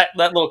that. That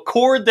little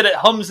chord that it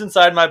hums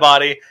inside my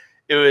body.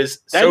 It was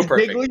so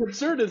perfect. That is giggly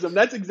absurdism.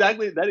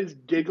 That is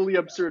giggly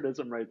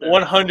absurdism right there.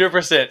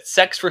 100%.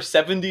 Sex for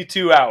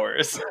 72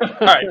 hours. All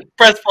right,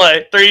 press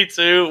play. 3,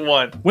 2,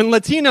 1. When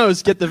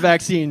Latinos get the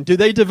vaccine, do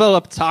they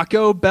develop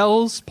Taco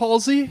Bell's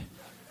palsy?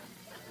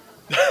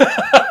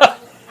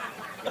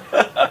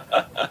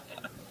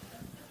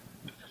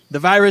 The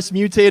virus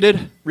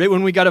mutated right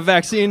when we got a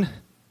vaccine.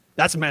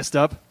 That's messed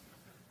up.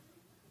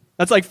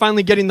 That's like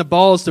finally getting the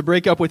balls to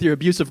break up with your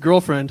abusive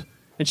girlfriend,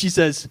 and she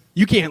says,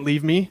 "You can't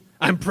leave me.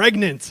 I'm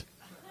pregnant."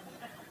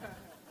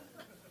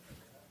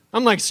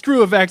 I'm like,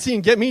 screw a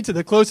vaccine. Get me to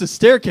the closest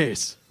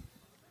staircase.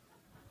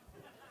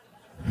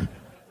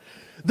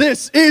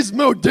 This is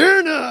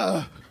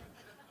Moderna.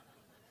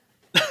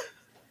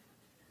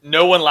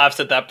 No one laughs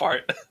at that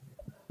part.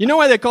 You know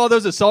why they call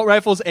those assault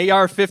rifles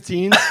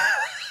AR-15s?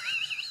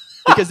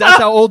 Because that's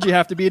how old you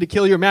have to be to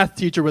kill your math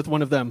teacher with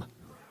one of them.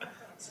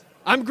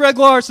 I'm Greg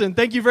Larson.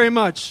 Thank you very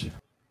much.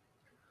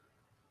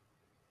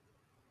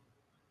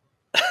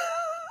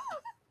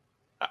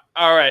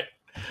 All right.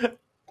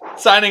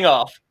 Signing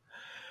off.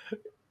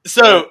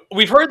 So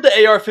we've heard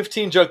the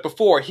AR-15 joke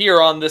before here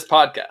on this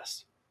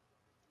podcast.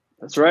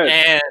 That's right.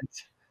 And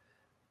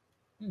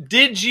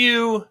did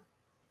you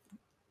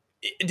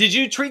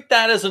treat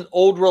that as an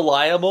old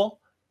reliable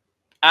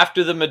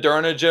after the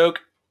Moderna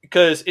joke?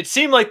 Because it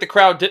seemed like the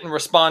crowd didn't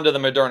respond to the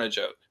Moderna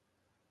joke.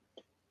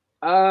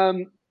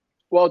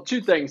 Well,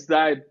 two things.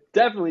 I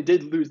definitely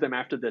did lose them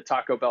after the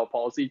Taco Bell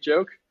palsy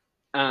joke.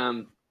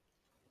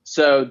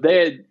 So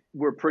they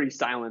were pretty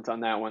silent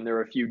on that one. There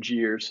were a few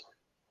jeers.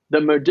 The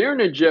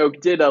Moderna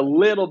joke did a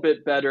little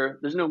bit better.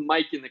 There's no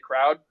mic in the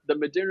crowd. The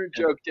Moderna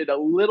joke did a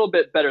little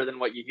bit better than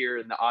what you hear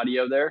in the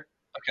audio there.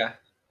 Okay.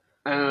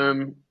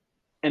 And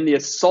the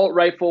assault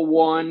rifle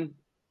one,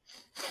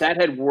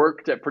 that had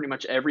worked at pretty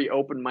much every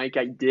open mic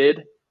I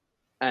did.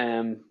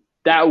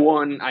 That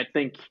one, I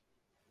think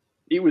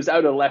it was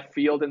out of left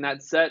field in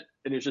that set.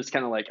 And it's just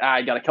kind of like,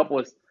 I got a couple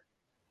of,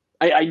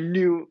 I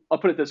knew, I'll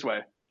put it this way.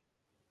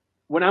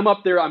 When I'm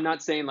up there, I'm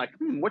not saying like,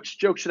 which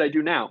joke should I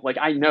do now? Like,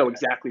 I know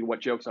exactly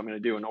what jokes I'm going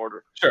to do in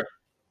order. Sure.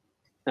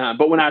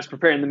 But when I was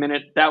preparing the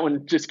minute, that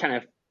one just kind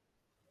of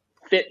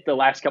fit the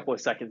last couple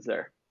of seconds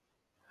there.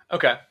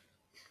 Okay.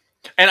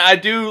 And I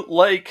do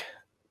like,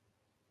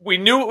 we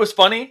knew it was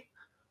funny.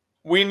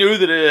 We knew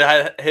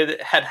that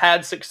it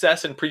had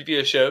success in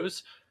previous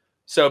shows.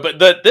 So,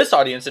 but this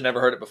audience had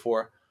never heard it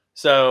before.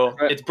 So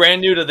It's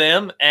brand new to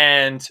them.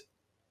 And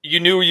you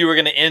knew you were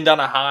going to end on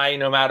a high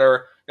no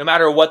matter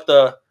what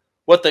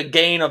the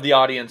gain of the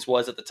audience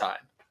was at the time.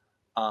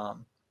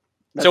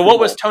 So what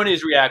was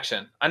Tony's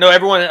reaction? I know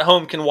everyone at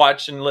home can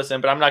watch and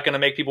listen, but I'm not going to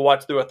make people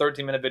watch through a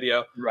 13-minute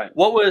video. Right.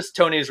 What was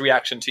Tony's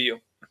reaction to you?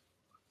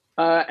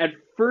 At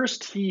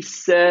first he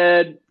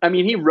said,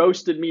 he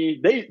roasted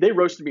me. They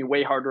roasted me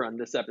way harder on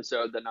this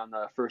episode than on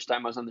the first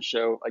time I was on the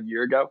show a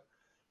year ago.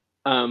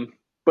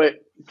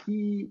 But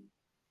he,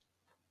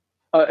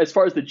 as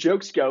far as the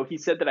jokes go, he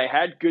said that I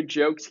had good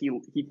jokes. He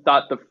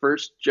thought the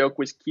first joke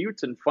was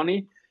cute and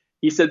funny.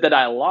 He said that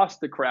I lost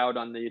the crowd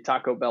on the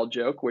Taco Bell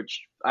joke,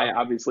 which I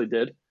obviously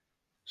did.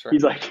 Sure.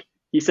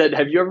 He said,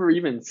 have you ever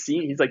even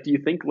seen, he's like, do you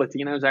think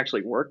Latinos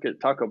actually work at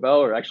Taco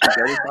Bell or actually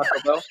go to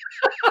Taco Bell?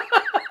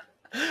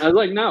 I was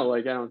like, no, I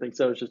don't think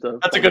so. It's just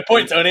That's a good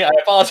point, Tony. I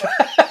apologize.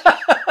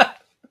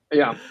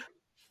 Yeah.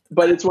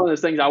 But it's one of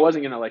those things I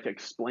wasn't going to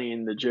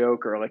explain the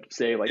joke or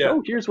say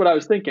oh, here's what I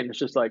was thinking. It's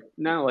just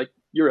no,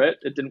 you're it.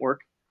 It didn't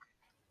work.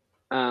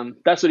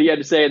 That's what he had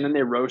to say. And then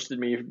they roasted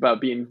me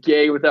about being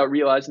gay without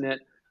realizing it,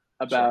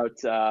 about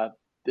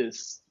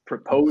this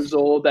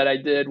proposal that I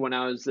did when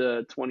I was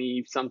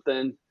 20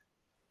 something.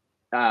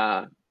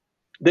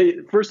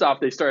 First off,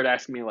 they started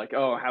asking me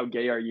oh, how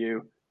gay are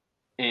you?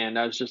 And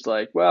I was just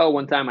like, well,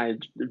 one time I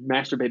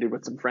masturbated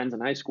with some friends in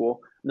high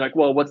school. And they're like,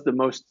 well, what's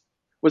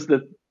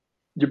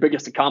your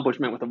biggest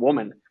accomplishment with a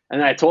woman?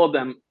 And I told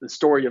them the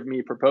story of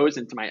me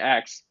proposing to my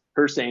ex,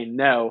 her saying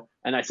no.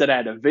 And I said I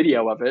had a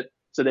video of it.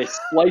 So they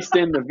spliced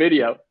in the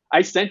video.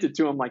 I sent it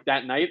to them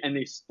that night and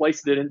they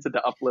spliced it into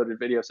the uploaded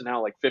video. So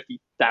now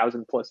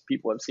 50,000 plus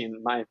people have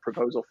seen my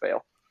proposal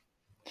fail.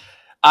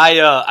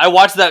 I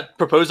watched that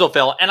proposal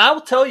fail, and I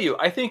will tell you,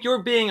 I think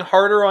you're being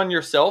harder on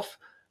yourself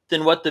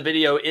than what the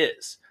video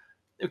is.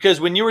 Because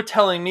when you were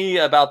telling me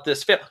about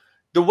this fail,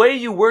 the way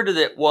you worded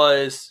it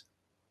was,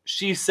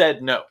 she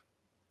said no.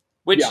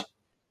 Which,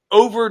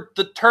 over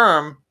the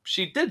term,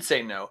 she did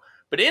say no.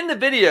 But in the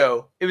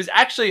video, it was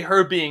actually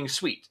her being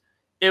sweet.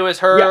 It was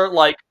her,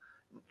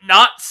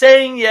 not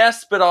saying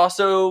yes, but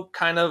also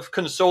kind of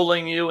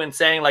consoling you and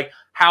saying,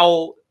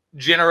 how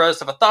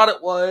generous of a thought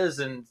it was,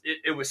 and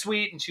it was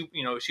sweet, and she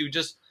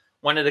just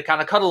wanted to kind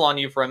of cuddle on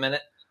you for a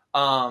minute.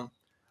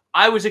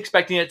 I was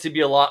expecting it to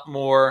be a lot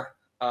more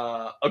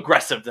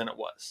aggressive than it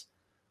was.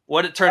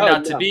 What it turned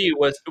out to be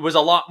was a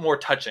lot more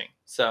touching.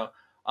 So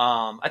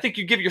I think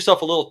you give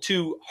yourself a little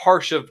too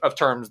harsh of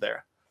terms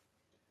there.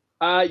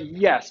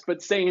 Yes,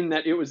 but saying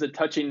that it was a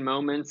touching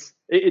moment,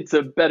 it's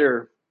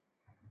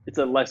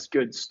a less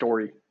good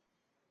story.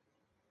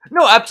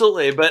 No,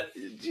 absolutely, but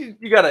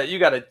you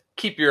gotta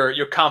keep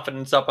your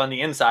confidence up on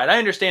the inside. I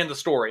understand the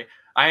story.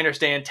 I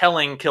understand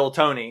telling Kill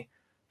Tony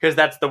because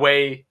that's the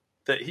way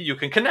that you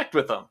can connect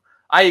with them.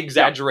 I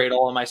exaggerate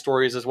all of my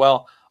stories as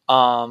well,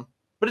 but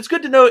it's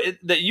good to know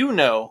that you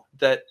know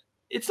that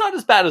it's not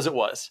as bad as it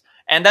was.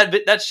 And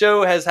that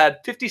show has had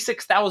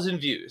 56,000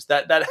 views.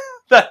 That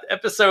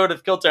episode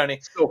of Kill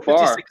Tony, so far,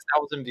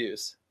 56,000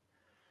 views.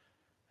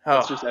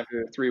 It's just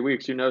after 3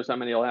 weeks. Who knows how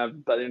many I'll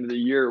have by the end of the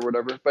year or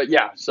whatever. But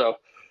yeah, so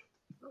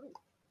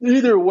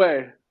either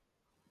way,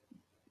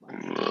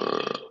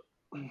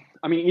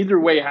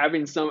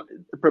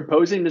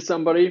 proposing to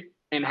somebody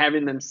and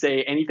having them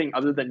say anything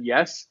other than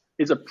yes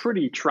is a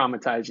pretty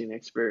traumatizing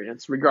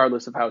experience,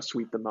 regardless of how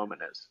sweet the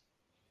moment is.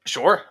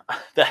 Sure.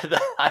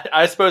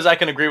 I suppose I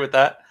can agree with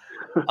that.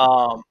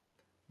 I've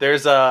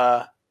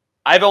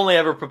only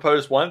ever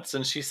proposed once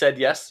and she said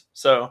yes.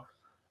 So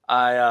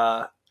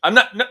I'm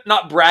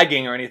not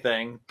bragging or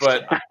anything,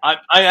 but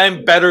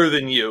I'm better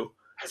than you.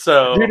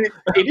 So dude,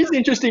 it is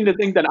interesting to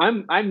think that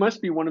I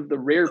must be one of the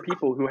rare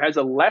people who has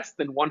a less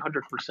than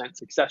 100%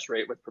 success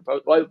rate with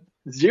proposal. Well,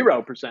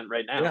 0%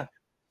 right now. Yeah.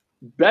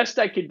 Best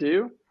I could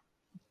do,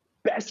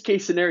 best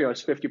case scenario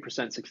is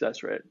 50%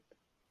 success rate.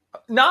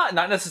 Not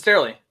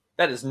necessarily.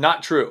 That is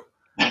not true.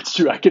 That's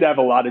true. I could have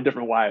a lot of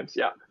different wives.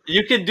 Yeah.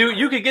 You could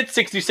get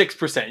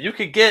 66%. You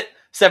could get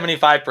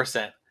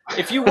 75%.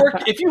 If you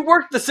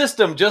work the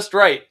system just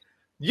right,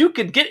 you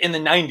could get in the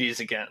 90s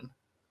again.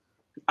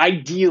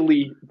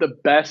 ideally the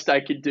best I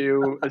could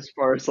do as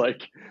far as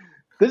like,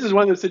 this is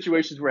one of those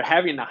situations where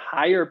having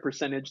a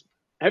percentage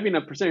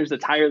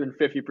that's higher than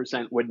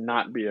 50% would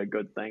not be a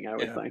good thing, I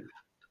would Yeah. think.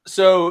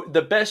 So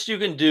the best you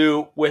can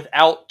do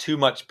without too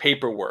much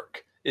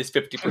paperwork is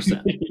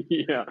 50%.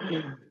 Yeah.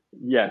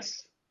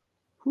 Yes.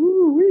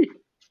 Woo-wee.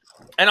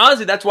 And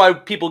honestly, that's why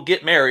people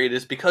get married,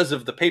 is because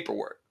of the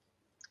paperwork.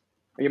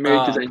 I get married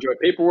because I enjoy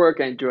paperwork.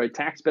 I enjoy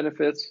tax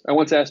benefits. I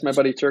once asked my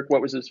buddy Turk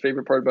what was his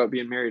favorite part about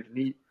being married. And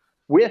he,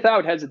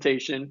 without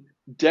hesitation,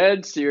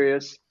 dead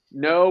serious,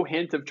 no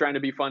hint of trying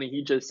to be funny,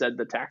 he just said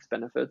the tax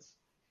benefits.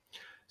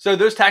 So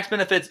those tax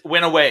benefits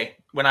went away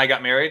when I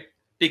got married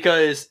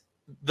because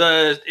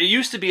it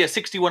used to be a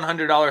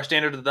 $6,100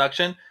 standard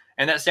deduction,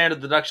 and that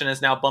standard deduction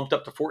is now bumped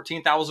up to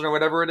 $14,000 or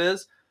whatever it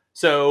is.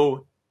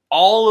 So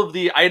all of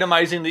the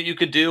itemizing that you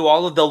could do,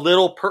 all of the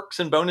little perks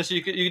and bonuses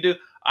you could do,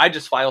 I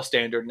just file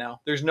standard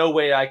now. There's no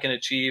way I can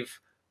achieve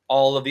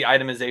all of the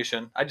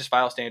itemization. I just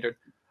file standard.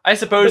 I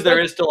suppose there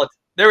is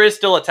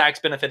still a tax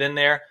benefit in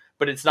there,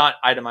 but it's not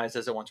itemized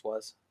as it once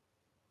was.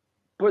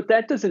 But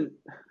that doesn't.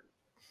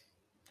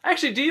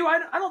 Actually, do you? I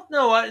don't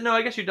know. No,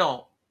 I guess you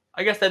don't.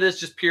 I guess that is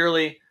just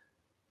purely,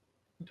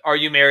 are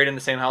you married in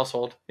the same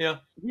household? Yeah.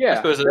 Yeah, I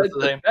suppose it is that's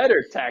the same. a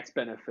better tax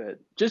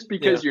benefit. Just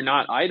because you're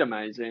not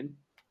itemizing,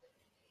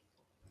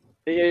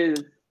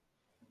 is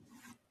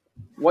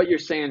what you're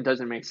saying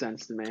doesn't make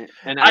sense to me,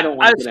 and I don't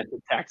want to get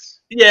into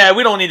tax. Yeah,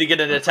 we don't need to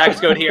get into tax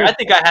code here. I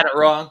think I had it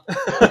wrong.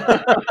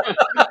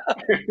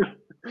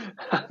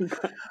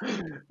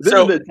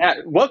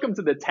 Welcome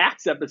to the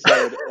tax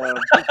episode of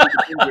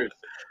Fingers.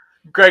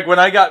 Greg, when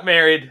I got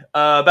married,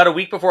 about a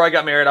week before I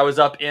got married, I was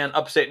up in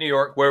upstate New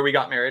York where we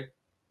got married.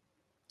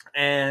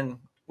 And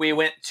we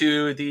went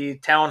to the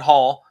town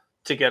hall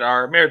to get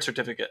our marriage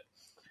certificate.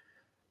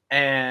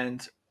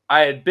 And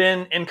I had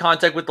been in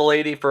contact with the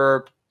lady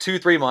for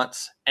 2-3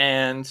 months.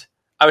 And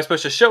I was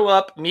supposed to show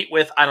up, meet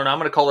with, I don't know, I'm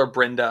going to call her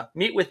Brenda.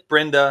 Meet with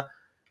Brenda.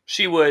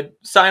 She would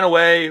sign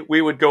away.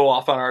 We would go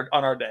off on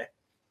our day.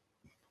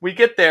 We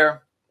get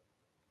there.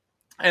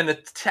 And the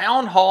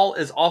town hall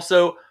is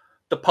also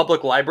the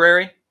public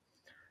library.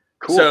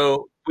 Cool.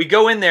 So we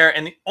go in there,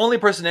 and the only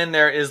person in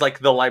there is like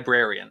the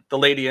librarian, the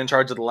lady in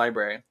charge of the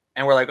library.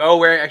 And we're like, oh,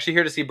 we're actually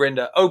here to see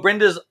Brenda. Oh,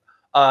 Brenda's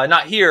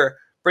not here.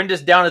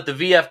 Brenda's down at the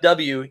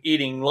VFW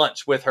eating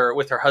lunch with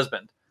her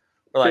husband.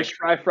 We're like, Fish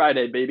Fry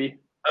Friday, baby.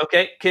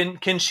 okay,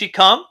 can she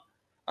come?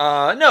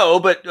 No,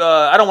 but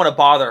I don't want to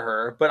bother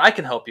her, but I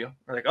can help you.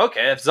 We're like,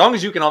 okay, as long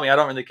as you can help me, I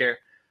don't really care.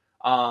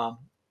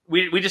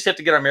 We just have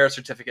to get our marriage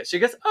certificate. She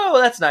goes, oh,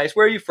 that's nice.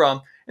 Where are you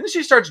from? And then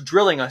she starts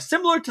drilling us,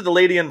 similar to the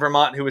lady in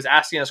Vermont who was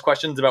asking us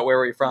questions about where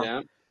are you from.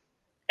 Yeah.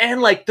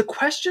 And like the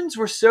questions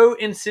were so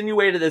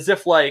insinuated as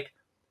if like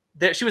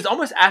that she was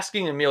almost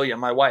asking Amelia,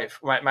 my wife,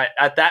 my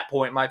at that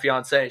point, my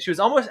fiance, she was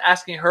almost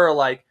asking her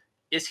like,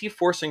 is he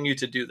forcing you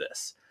to do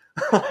this?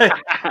 Like,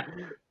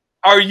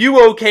 are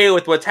you okay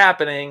with what's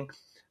happening?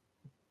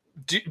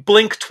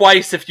 Blink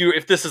twice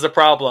if this is a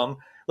problem.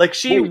 Like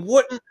she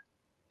wouldn't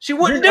do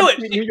it.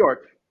 New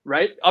York,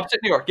 right?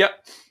 Upstate New York,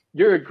 yep.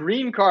 You're a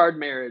green card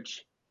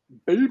marriage,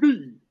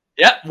 baby.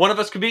 Yeah, one of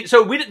us could be.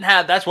 So we didn't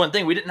have, that's one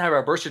thing, we didn't have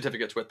our birth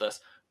certificates with us.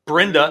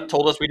 Brenda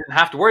told us we didn't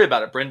have to worry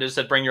about it. Brenda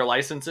said, bring your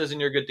licenses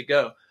and you're good to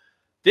go.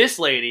 This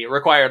lady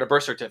required a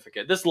birth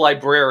certificate. This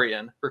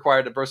librarian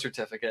required a birth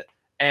certificate.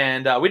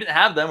 And we didn't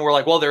have them. We're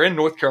like, well, they're in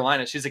North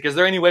Carolina. She's like, is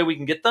there any way we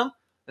can get them?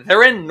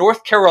 They're in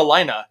North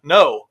Carolina.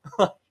 No.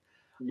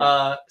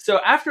 So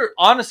after,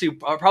 honestly,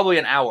 probably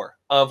an hour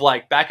of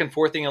like back and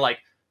forthing and like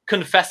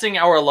confessing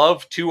our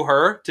love to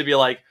her to be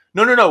like,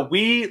 no,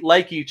 we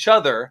like each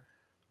other.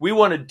 We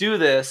want to do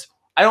this.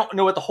 I don't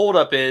know what the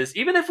holdup is.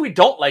 Even if we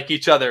don't like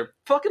each other,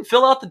 fucking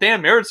fill out the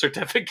damn marriage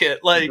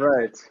certificate. Like,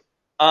 right.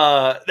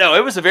 No,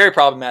 it was a very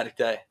problematic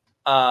day.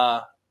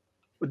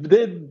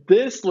 Did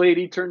this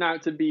lady turn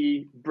out to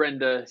be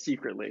Brenda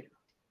secretly?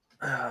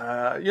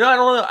 I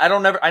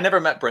don't know. I never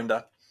met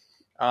Brenda.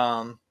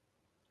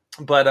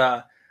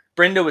 But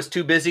Brenda was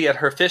too busy at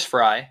her fish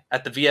fry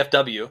at the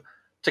VFW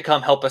to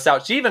come help us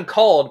out. She even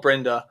called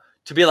Brenda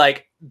to be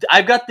like,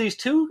 I've got this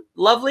two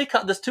lovely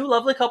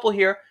couple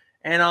here,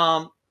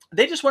 and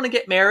they just want to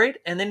get married,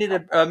 and they need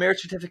a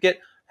marriage certificate.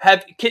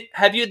 Have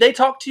they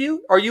talked to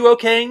you? Are you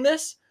okaying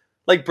this?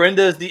 Like,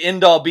 Brenda is the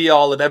end all be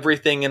all of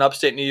everything in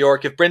upstate New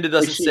York. If Brenda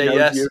doesn't say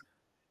yes,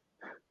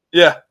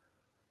 yeah,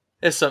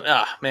 it's some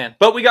man.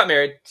 But we got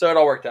married, so it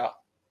all worked out.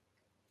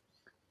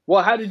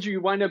 Well, how did you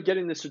wind up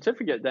getting the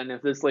certificate then?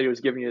 If this lady was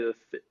giving you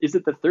is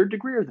it the 3rd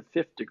degree or the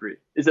 5th degree?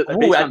 Is it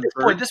based on at this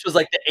point? This was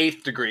like the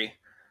 8th degree.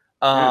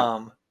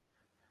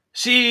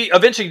 She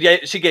eventually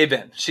gave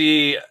in.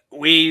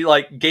 We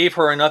like gave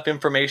her enough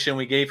information.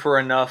 We gave her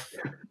enough.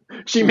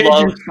 She made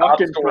you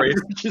fuck in front of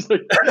her. She's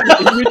like,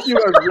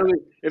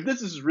 if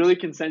this is really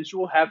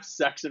consensual, have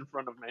sex in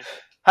front of me.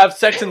 Have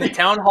sex in the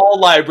town hall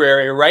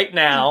library right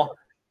now,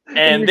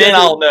 and then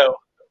I'll know.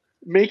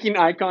 Making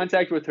eye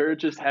contact with her,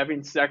 just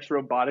having sex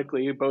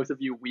robotically, both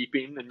of you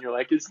weeping, and you're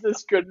like, is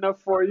this good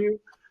enough for you?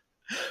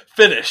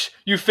 Finish.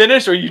 You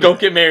finish or you don't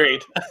get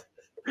married.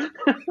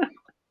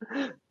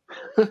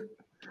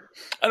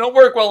 I don't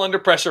work well under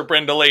pressure,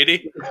 Brenda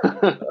lady.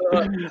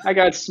 I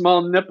got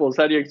small nipples.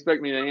 How do you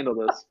expect me to handle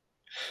this?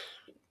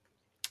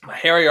 My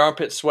hairy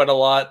armpits sweat a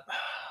lot.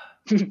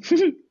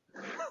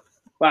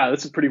 Wow,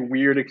 this is a pretty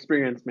weird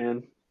experience,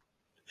 man.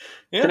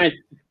 Yeah.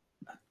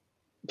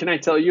 Can I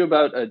tell you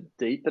about a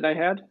date that I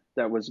had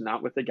that was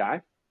not with a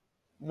guy?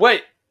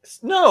 Wait,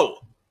 no.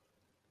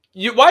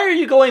 Why are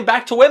you going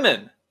back to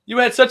women? You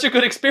had such a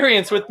good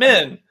experience with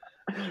men.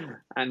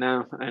 I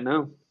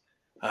know.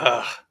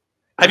 Ugh.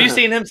 Have you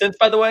seen him since,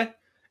 by the way?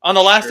 On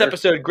the last Sure.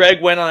 episode,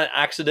 Greg went on an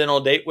accidental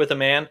date with a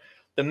man.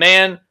 The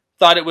man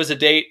thought it was a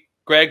date.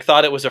 Greg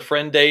thought it was a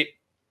friend date.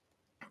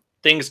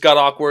 Things got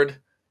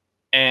awkward,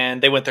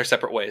 and they went their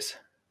separate ways.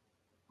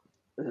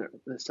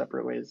 The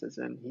separate ways as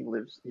in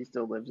he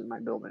still lives in my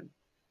building,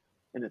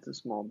 and it's a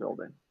small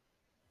building.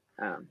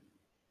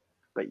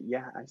 But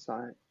yeah, I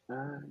saw it.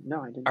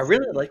 No, I didn't. I see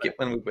really like it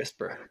when we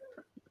whisper.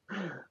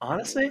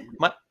 Honestly,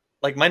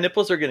 my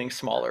nipples are getting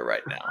smaller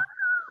right now.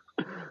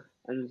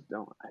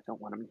 I don't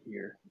want him to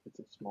hear. It's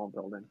a small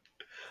building.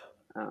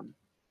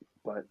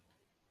 But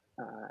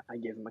I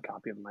gave him a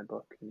copy of my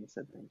book, and he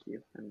said thank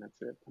you, and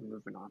that's it. I'm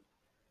moving on.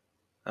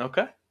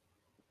 Okay.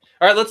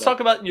 All right, let's talk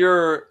about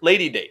your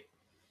lady date.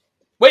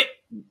 Wait.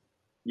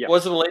 Yeah.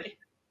 Was it a lady?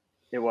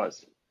 It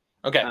was.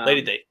 Okay,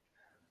 lady date.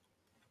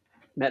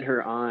 Met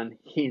her on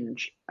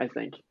Hinge, I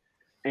think.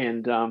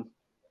 And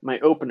my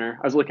opener,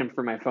 I was looking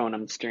for my phone.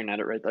 I'm staring at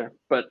it right there.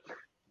 But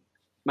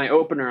my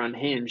opener on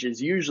Hinge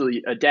is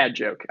usually a dad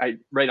joke. I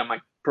write on my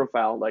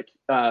profile, like,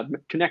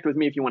 connect with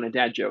me if you want a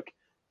dad joke.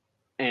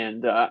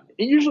 And it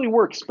usually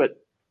works, but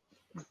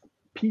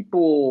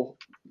people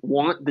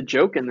want the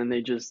joke and then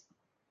they just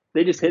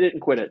hit it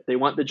and quit it. They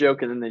want the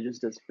joke and then they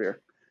just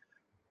disappear.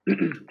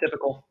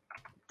 Typical.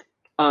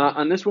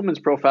 On this woman's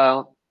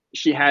profile,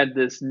 she had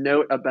this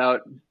note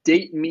about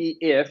date me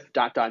if ...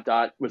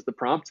 was the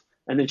prompt.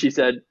 And then she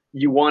said,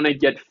 you want to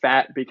get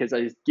fat because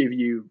I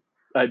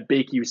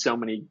bake you so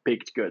many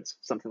baked goods,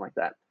 something like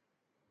that.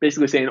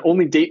 Basically saying,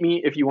 only date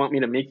me if you want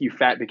me to make you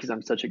fat because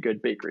I'm such a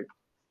good baker.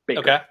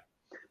 Okay.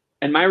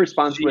 And my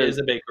response She is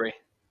a bakery.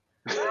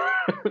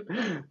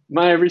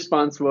 my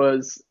response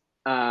was,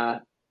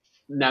 now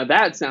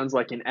that sounds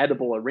like an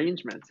edible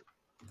arrangement.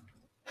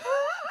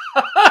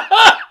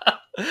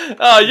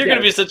 Oh, you're going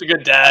to be such a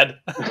good dad.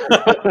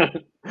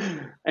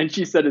 And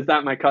she said, is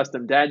that my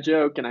custom dad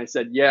joke? And I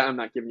said, yeah, I'm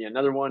not giving you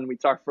another one. We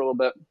talked for a little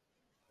bit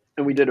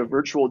and we did a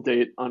virtual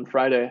date on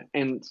Friday.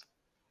 And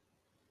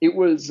it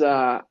was,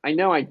 I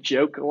know I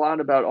joke a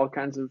lot about all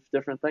kinds of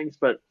different things,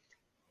 but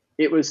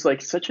it was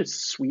like such a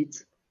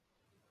sweet,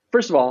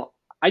 first of all,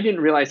 I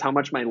didn't realize how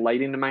much my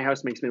lighting in my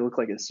house makes me look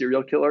like a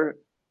serial killer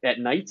at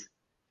night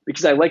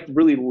because I like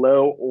really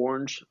low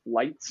orange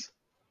lights.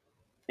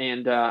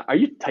 And are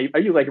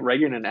you like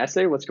writing an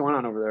essay? What's going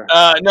on over there?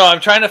 No, I'm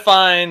trying to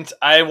find.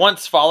 I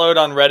once followed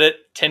on Reddit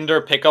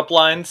Tinder pickup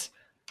lines,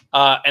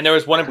 and there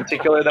was one in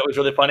particular that was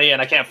really funny, and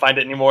I can't find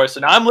it anymore. So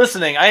now I'm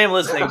listening. I am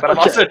listening, but I'm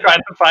also trying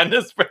to find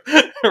this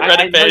Reddit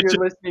I know page.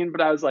 you're listening, but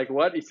I was like,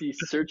 what is he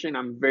searching?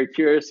 I'm very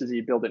curious. Is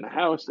he building a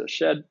house, a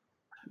shed?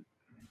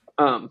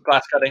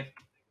 Glass cutting.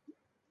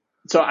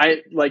 So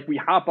we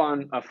hop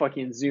on a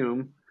fucking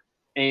Zoom,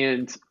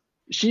 and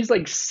she's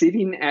like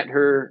sitting at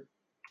her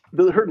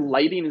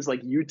lighting is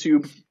like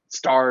YouTube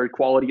star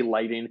quality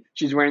lighting.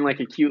 She's wearing like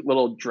a cute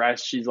little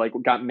dress. She's like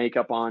got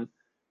makeup on.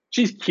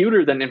 She's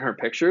cuter than in her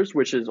pictures,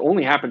 which has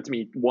only happened to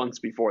me once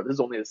before. This is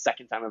only the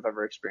second time I've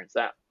ever experienced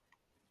that.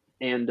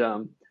 And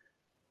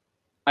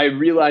I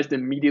realized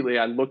immediately,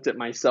 I looked at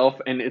myself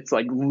and it's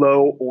like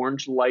low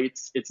orange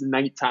lights. It's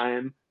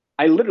nighttime.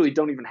 I literally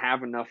don't even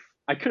have enough.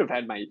 I could have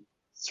had my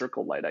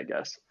circle light, I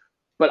guess.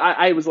 But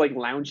I was like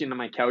lounging on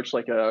my couch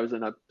like I was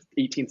in a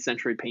 18th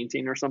century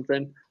painting or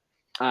something.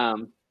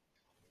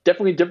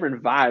 Definitely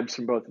different vibes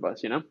from both of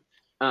us, you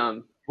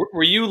know?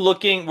 Were you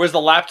looking, was the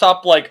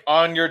laptop like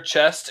on your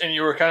chest and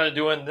you were kind of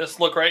doing this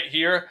look right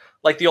here?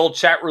 Like the old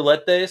chat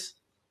roulette days?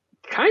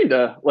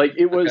 Kinda. Like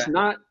it was Okay.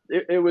 not,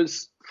 it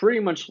was pretty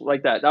much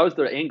like that. That was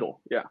the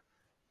angle. Yeah.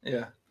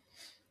 Yeah.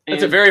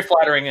 It's a very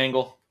flattering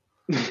angle.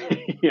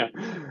 Yeah.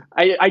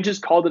 I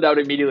just called it out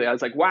immediately. I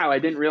was like, wow, I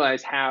didn't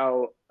realize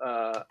how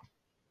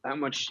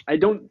much I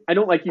don't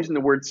like using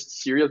the word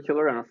serial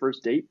killer on a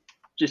first date,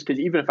 just because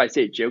even if I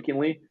say it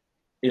jokingly,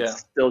 it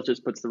still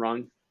just puts the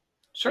wrong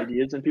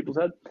ideas in people's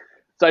head.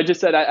 So I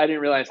just said I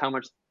didn't realize how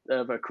much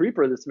of a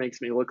creeper this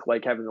makes me look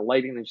like having the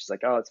lighting. And she's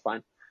like, oh, it's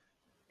fine.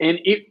 And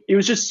it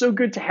was just so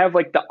good to have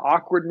like the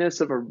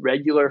awkwardness of a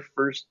regular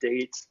first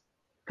date.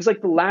 Because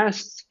like the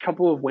last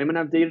couple of women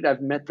I've dated,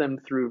 I've met them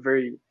through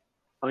very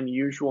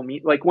unusual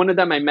like one of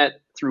them I met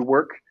through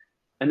work,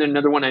 and then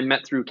another one I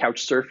met through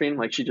couch surfing.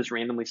 Like she just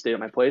randomly stayed at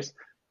my place.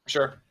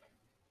 Sure.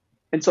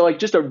 And so like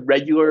just a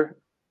regular,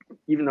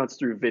 even though it's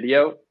through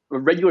video, a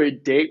regular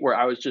date where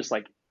I was just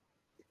like,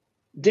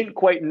 didn't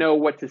quite know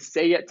what to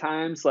say at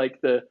times.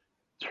 Like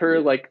her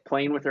like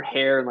playing with her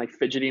hair and like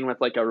fidgeting with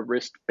like a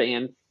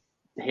wristband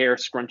hair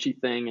scrunchy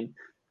thing.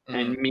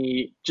 and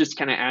me just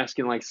kind of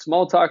asking like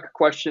small talk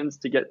questions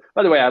to get.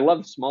 By the way, I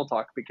love small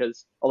talk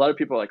because a lot of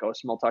people are like, "Oh,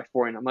 small talk's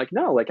boring." I'm like,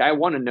 no, like I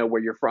want to know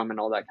where you're from and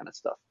all that kind of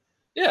stuff.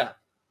 Yeah.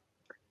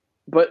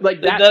 But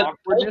like that The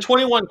awkwardness,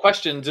 21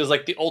 questions is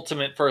like the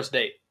ultimate first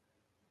date.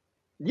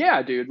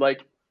 yeah, dude,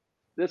 like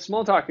the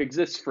small talk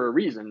exists for a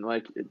reason.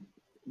 Like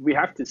we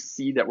have to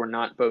see that we're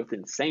not both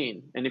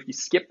insane, and if you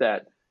skip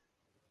that,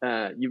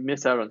 you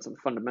miss out on some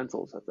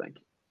fundamentals, I think.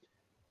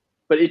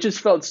 But it just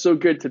felt so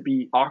good to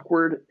be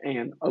awkward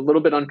and a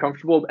little bit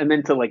uncomfortable, and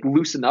then to like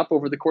loosen up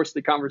over the course of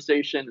the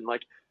conversation and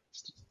like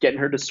getting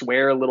her to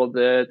swear a little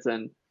bit.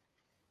 And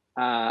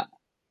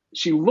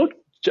she looked.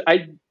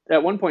 I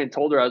at one point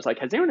told her, I was like,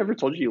 "Has anyone ever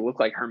told you look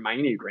like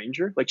Hermione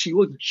Granger?" Like she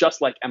looked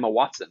just like Emma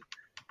Watson.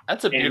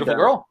 That's a beautiful And,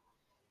 girl.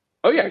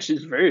 Oh yeah,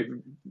 she's very,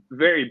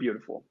 very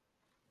beautiful.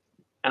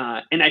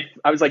 And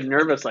I was like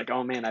nervous, like,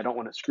 oh man, I don't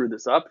want to screw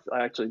this up.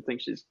 I actually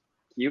think she's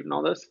cute and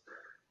all this.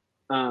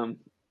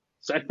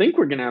 So I think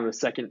we're gonna have a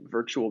second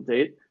virtual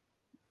date.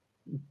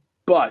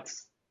 But,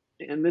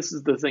 and this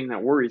is the thing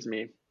that worries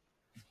me.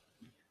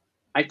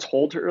 I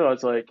told her, I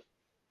was like,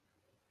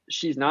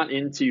 she's not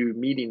into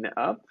meeting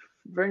up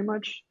very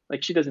much.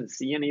 Like she doesn't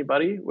see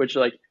anybody, which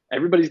like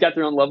everybody's got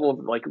their own level of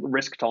like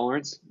risk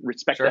tolerance.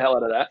 Respect Sure. the hell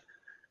out of that.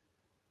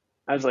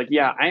 I was like,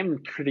 yeah,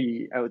 I'm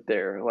pretty out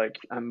there. Like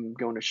I'm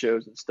going to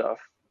shows and stuff.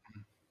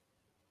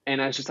 And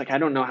I was just like, I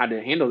don't know how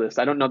to handle this.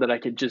 I don't know that I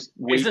could just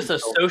wait. Is this a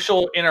until-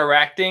 social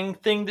interacting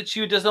thing that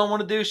she doesn't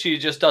want to do? She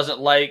just doesn't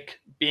like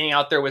being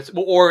out there with,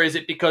 or is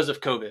it because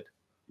of COVID?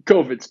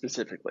 COVID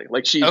specifically?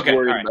 Like she's Okay,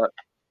 worried all right. about.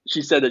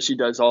 She said that she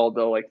does all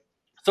the like.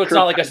 So it's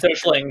not like a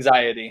social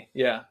anxiety.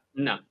 Yeah.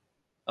 No.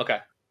 Okay.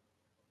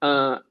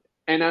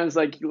 And I was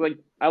like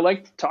I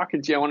liked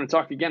talking to you. I want to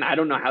talk again. I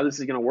don't know how this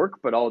is gonna work,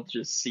 but I'll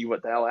just see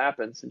what the hell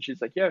happens. And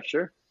she's like, yeah,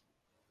 sure.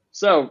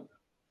 So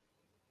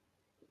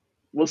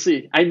we'll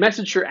see. I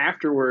messaged her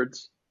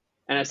afterwards,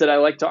 and I said, I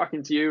like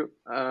talking to you.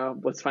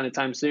 Let's find a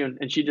time soon.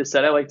 And she just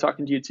said, I like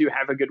talking to you too.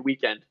 Have a good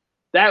weekend.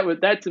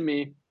 That to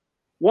me,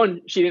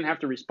 one, she didn't have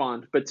to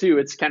respond, but two,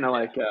 it's kind of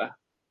like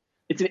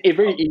it's a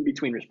very in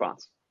between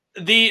response.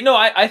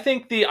 I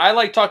think I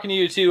like talking to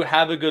you too.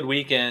 Have a good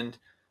weekend.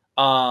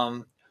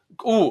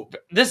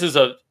 This is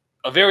a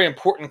very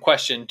important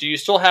question. Do you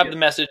still have the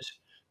message?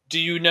 Do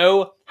you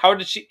know how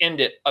did she end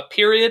it? A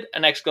period,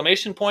 an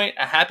exclamation point,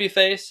 a happy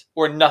face,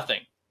 or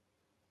nothing?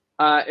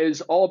 It was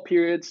all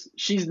periods.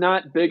 She's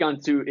not big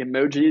onto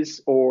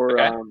emojis or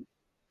Okay.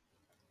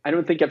 I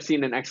don't think I've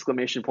seen an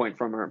exclamation point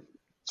from her.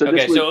 So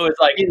Okay, this so it was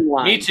like in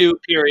line. me too,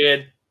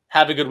 period.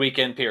 Have a good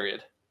weekend,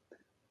 period.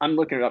 I'm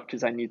looking it up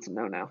because I need to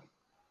know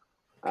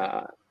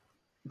now.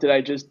 Did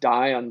I just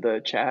die on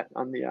the chat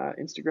on the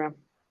Instagram?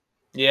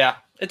 Yeah,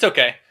 it's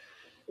okay.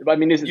 I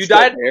mean, is it You still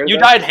died. there, You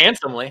though? died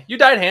handsomely. You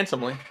died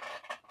handsomely.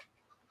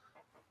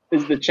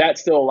 Is the chat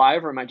still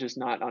alive, or am I just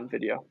not on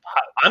video?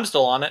 I'm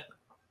still on it.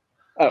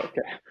 Oh,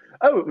 okay.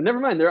 Oh, never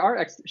mind. There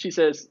are. She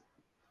says,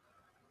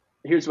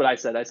 "Here's what I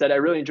said. I said I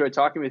really enjoyed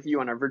talking with you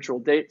on our virtual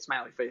date.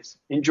 Smiley face.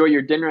 Enjoy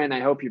your dinner, and I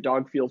hope your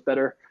dog feels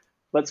better.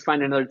 Let's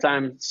find another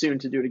time soon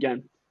to do it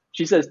again."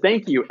 She says,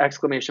 "Thank you!"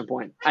 Exclamation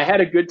point. I had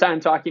a good time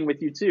talking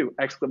with you too!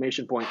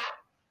 Exclamation point.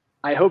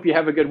 I hope you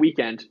have a good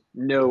weekend.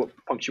 No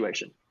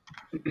punctuation.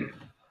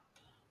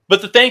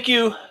 But the thank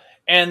you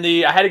and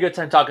the I had a good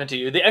time talking to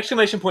you. The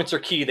exclamation points are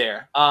key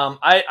there.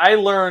 I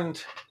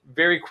learned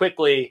very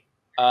quickly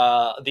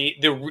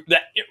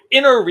the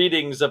inner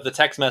readings of the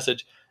text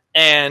message,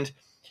 and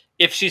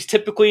if she's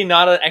typically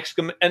not an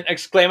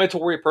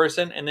exclamatory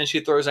person, and then she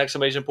throws an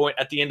exclamation point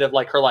at the end of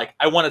like her like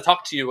I want to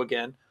talk to you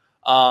again.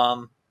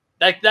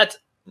 That's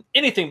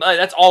anything.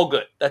 That's all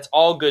good. That's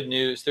all good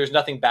news. There's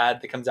nothing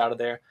bad that comes out of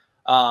there.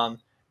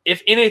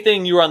 If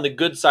anything, you're on the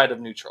good side of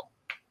neutral.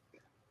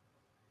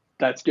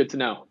 That's good to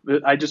know.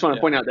 I just want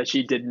to point out that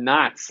she did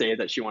not say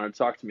that she wanted to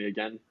talk to me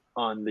again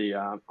on the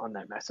on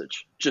that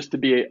message, just to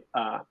be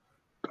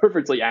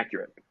perfectly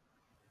accurate.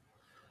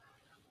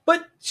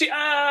 But she,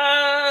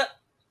 I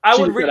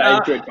She would. said, I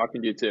enjoyed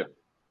talking to you too.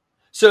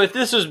 So if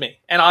this was me,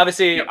 and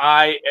obviously Yep.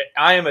 I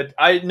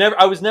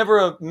was never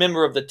a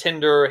member of the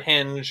Tinder,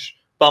 Hinge,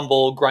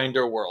 Bumble,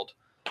 Grindr world.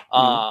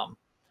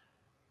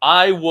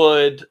 I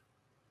would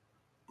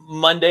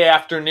Monday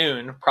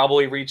afternoon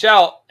probably reach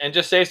out and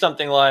just say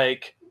something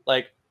like,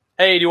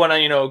 hey, do you want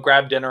to,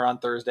 grab dinner on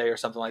Thursday or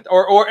something like that?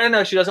 Or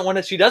no, she doesn't want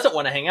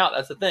to hang out.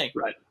 That's the thing.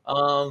 Right.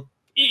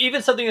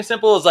 Even something as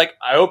simple as like,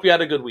 I hope you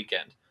had a good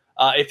weekend.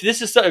 If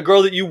this is a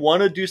girl that you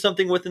want to do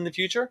something with in the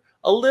future,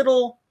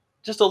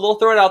 just a little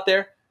throw it out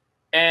there.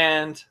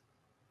 And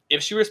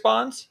if she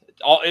responds,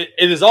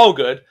 it is all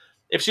good.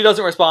 If she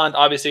doesn't respond,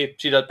 obviously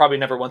she probably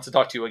never wants to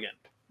talk to you again.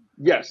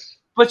 Yes.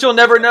 But you'll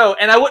never know.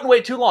 And I wouldn't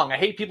wait too long. I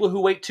hate people who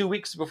wait 2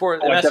 weeks before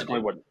they I message definitely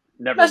you. wouldn't.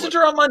 Never Message would.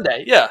 her on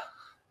Monday. Yeah.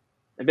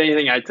 If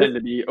anything, I tend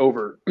to be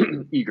over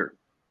eager.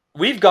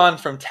 We've gone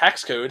from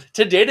tax code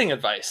to dating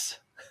advice.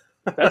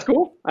 That's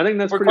cool. I think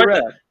that's We're pretty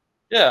quite rad.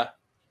 Yeah.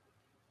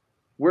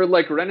 We're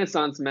like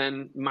Renaissance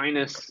men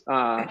minus.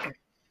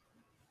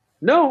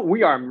 No,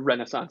 we are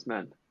Renaissance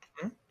men.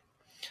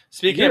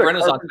 Speaking You're of a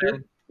Renaissance carpenter?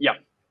 men, Yeah.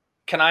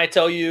 can I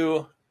tell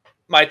you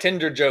my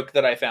Tinder joke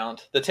that I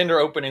found? The Tinder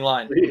opening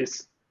line.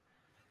 Please.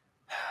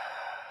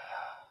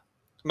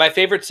 My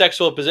favorite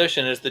sexual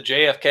position is the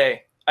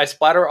JFK. I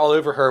splatter all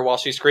over her while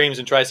she screams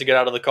and tries to get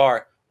out of the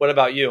car. What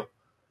about you?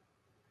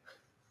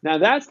 Now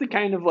that's the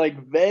kind of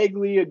like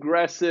vaguely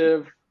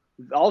aggressive,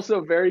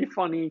 also very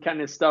funny kind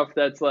of stuff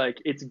that's like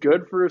it's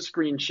good for a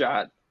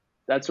screenshot.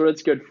 That's what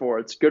it's good for.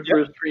 It's good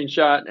for a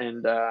screenshot,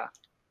 and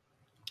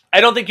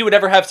I don't think you would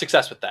ever have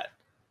success with that.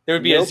 There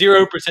would be a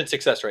 0%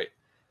 success rate.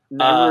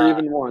 never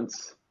even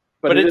once.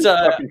 But it's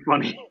fucking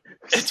funny.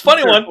 It's a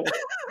funny one.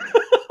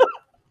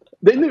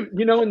 Then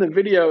in the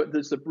video,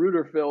 there's the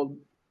Bruder film.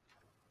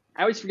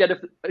 I always forget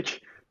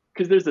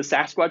because there's the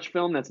Sasquatch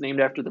film that's named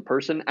after the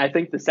person. I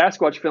think the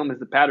Sasquatch film is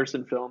the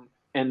Patterson film,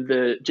 and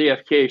the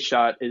JFK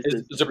shot is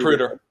the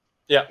Zapruder.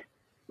 Yeah.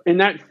 In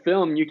that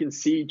film, you can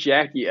see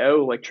Jackie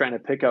O like trying to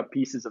pick up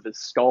pieces of his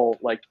skull.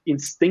 Like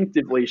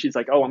instinctively, she's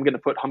like, "Oh, I'm going to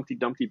put Humpty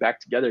Dumpty back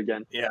together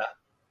again." Yeah.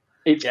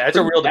 It's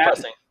a real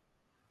depressing.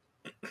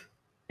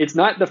 It's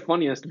not the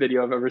funniest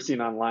video I've ever seen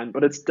online,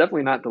 but it's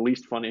definitely not the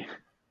least funny.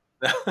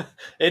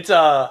 It's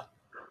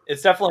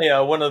definitely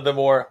one of the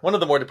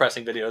more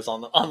depressing videos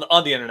on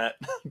the internet.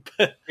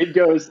 It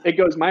goes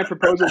my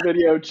proposal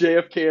video,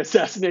 JFK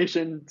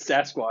assassination,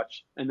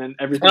 Sasquatch, and then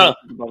everything else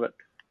above it.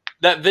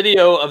 That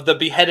video of the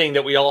beheading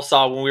that we all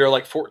saw when we were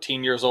like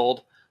 14 years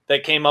old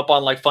that came up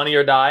on like Funny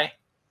or Die.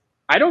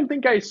 I don't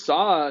think I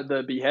saw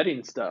the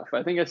beheading stuff.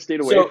 I think I stayed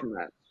away from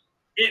that.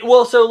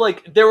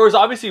 There was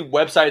obviously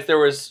websites, there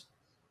was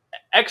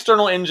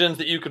external engines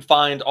that you could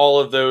find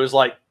all of those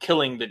like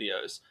killing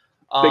videos.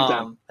 Big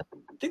time. I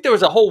think there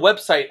was a whole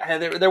website.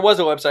 There was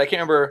a website. I can't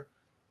remember.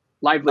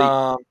 Live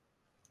Leak.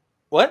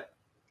 What?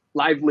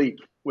 Live Leak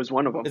was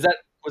one of them.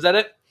 Was that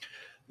it?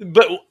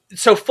 But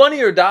so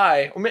Funny or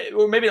Die, or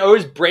maybe it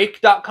was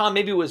Break.com.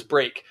 Maybe it was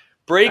Break.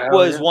 Break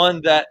was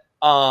one that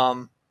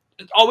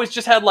always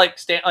just had like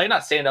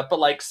not stand up, but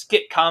like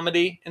skit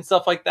comedy and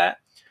stuff like that.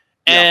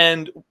 Yeah.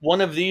 And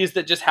one of these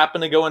that just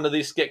happened to go into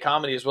these skit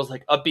comedies was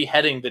like a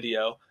beheading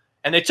video,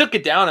 and they took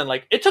it down, and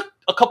like it took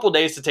a couple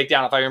days to take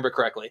down, if I remember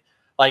correctly.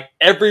 Like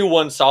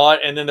everyone saw it,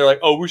 and then they're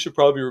like, "Oh, we should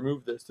probably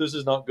remove this. This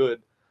is not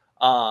good."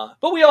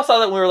 But we all saw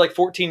that when we were like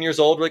 14 years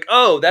old. We're like,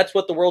 "Oh, that's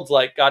what the world's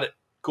like. Got it.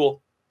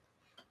 Cool."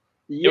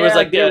 Yeah, it was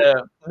like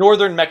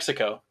northern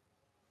Mexico.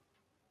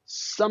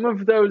 Some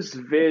of those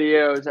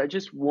videos, I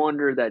just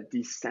wonder that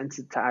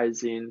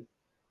desensitizing.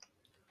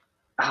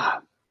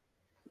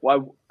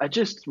 Well, I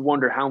just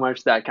wonder how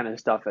much that kind of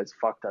stuff has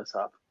fucked us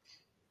up.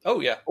 Oh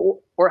yeah,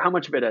 or how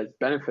much of it has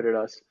benefited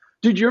us.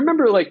 Dude, you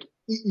remember like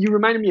you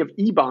reminded me of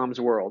E-Bombs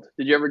World.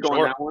 Did you ever go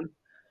on that one?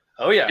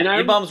 Oh yeah, and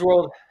E-Bombs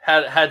World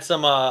had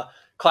some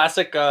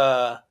classic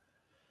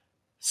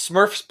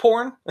Smurfs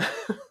porn.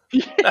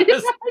 Yeah, I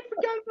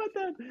forgot about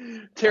that.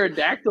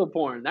 Pterodactyl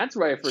porn. That's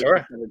where I first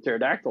discovered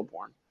pterodactyl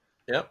porn.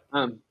 Yep.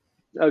 I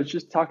was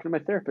just talking to my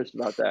therapist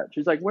about that.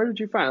 She's like, "Where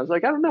did you find it?" I was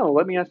like, "I don't know.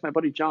 Let me ask my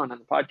buddy John on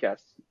the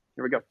podcast."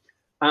 Here we go.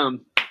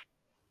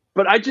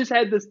 But I just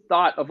had this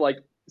thought of like,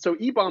 so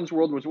E-Bombs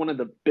World was one of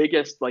the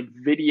biggest like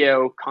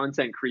video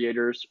content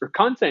creators or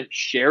content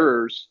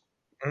sharers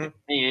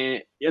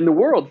in the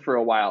world for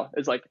a while.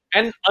 It's like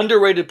an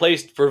underrated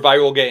place for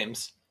viral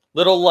games.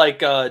 Little like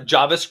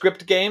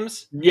JavaScript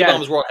games. Yeah.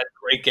 E-Bombs World had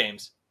great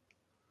games.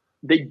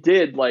 They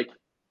did like,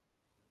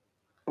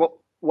 but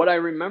what I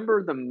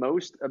remember the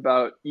most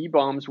about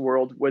E-Bombs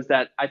World was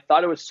that I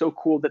thought it was so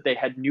cool that they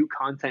had new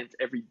content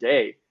every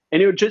day.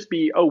 And it would just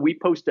be, oh, we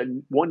post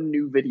one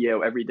new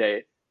video every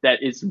day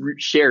that is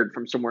shared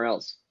from somewhere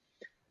else.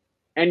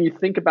 And you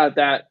think about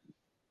that,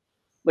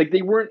 like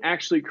they weren't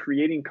actually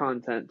creating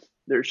content.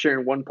 They're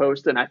sharing one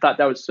post. And I thought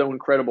that was so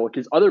incredible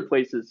because other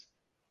places,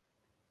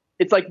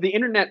 it's like the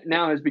internet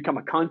now has become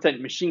a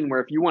content machine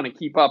where if you want to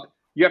keep up,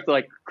 you have to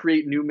like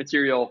create new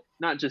material,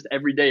 not just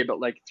every day, but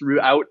like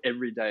throughout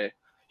every day.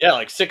 Yeah,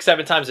 like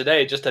 6-7 times a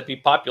day just to be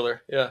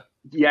popular. Yeah.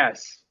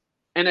 Yes.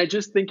 And I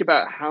just think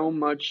about how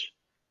much...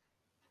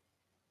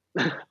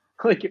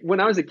 like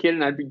when I was a kid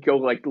and I'd go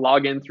like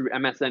log in through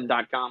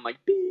MSN.com, like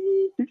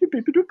and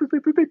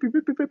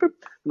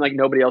like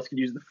nobody else could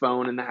use the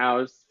phone in the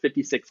house,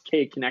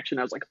 56K connection.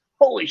 I was like,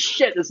 holy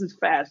shit, this is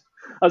fast.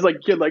 I was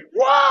like kid, like,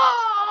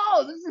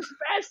 whoa, this is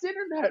fast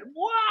internet.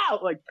 Wow,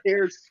 like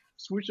hairs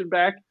swooshing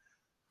back.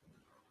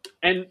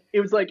 And it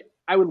was like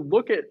I would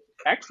look at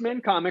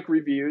X-Men comic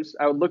reviews.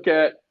 I would look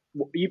at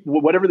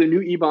whatever the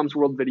new E-Bombs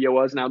World video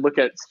was, and I would look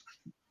at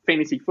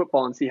fantasy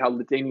football and see how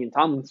LaDainian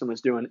Tomlinson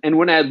was doing. And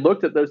when I had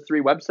looked at those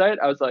three websites,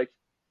 I was like,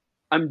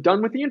 I'm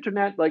done with the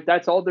internet. Like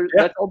that's all there.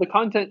 That's all the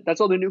content. That's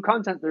all the new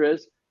content there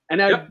is.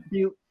 And I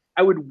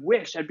would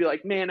wish, I'd be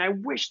like, man, I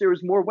wish there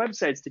was more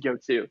websites to go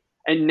to.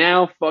 And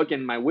now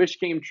fucking my wish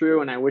came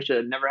true. And I wish it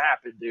had never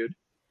happened, dude.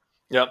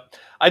 Yep.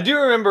 I do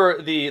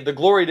remember the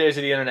glory days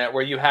of the internet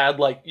where you had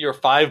like your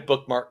 5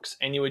 bookmarks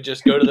and you would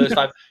just go to those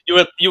 5.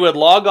 You would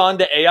log on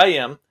to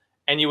AIM.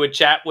 And you would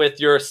chat with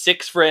your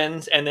 6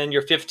 friends and then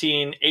your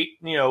 15,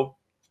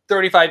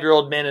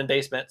 35-year-old men in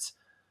basements.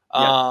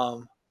 Yeah.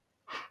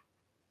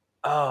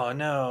 Oh,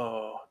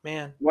 no,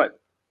 man. What?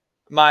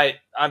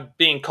 I'm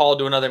being called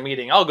to another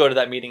meeting. I'll go to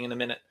that meeting in a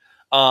minute.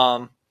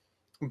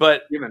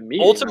 But You have a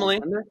meeting ultimately,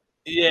 on Sunday?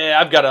 yeah,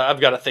 I've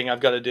got a thing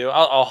I've got to do.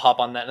 I'll hop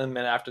on that in a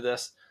minute after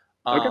this.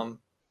 Okay.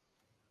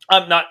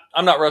 I'm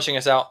not rushing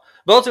us out.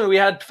 But ultimately, we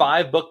had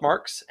 5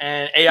 bookmarks,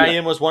 and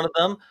AIM was one of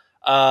them.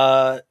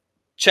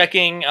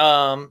 Checking,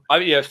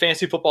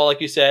 fantasy football,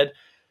 like you said.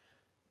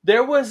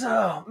 There was,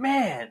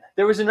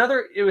 there was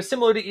another. It was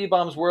similar to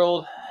E-Bomb's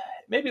World.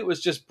 Maybe it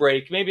was just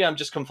Break. Maybe I'm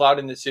just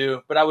conflating the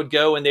two. But I would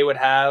go and they would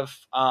have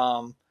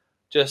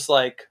just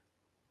like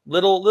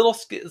little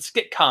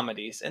skit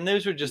comedies, and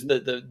those were just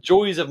the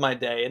joys of my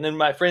day. And then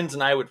my friends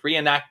and I would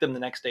reenact them the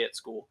next day at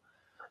school.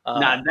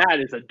 Now that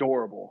is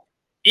adorable.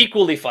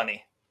 Equally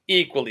funny.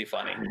 Yeah.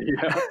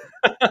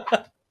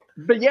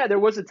 But yeah, there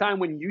was a time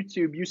when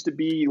YouTube used to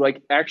be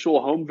like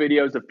actual home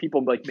videos of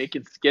people like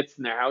making skits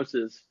in their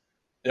houses.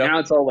 Yep. Now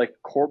it's all like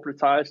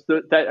corporatized.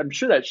 That I'm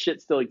sure that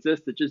shit still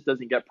exists. It just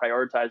doesn't get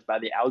prioritized by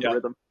the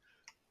algorithm.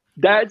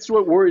 That's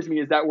what worries me,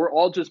 is that we're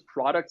all just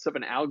products of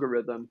an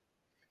algorithm.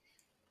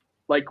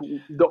 Like,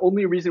 the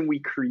only reason we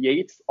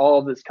create all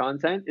of this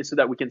content is so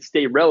that we can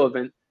stay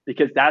relevant,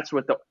 because that's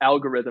what the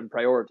algorithm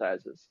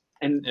prioritizes.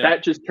 And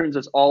that just turns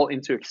us all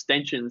into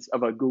extensions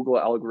of a Google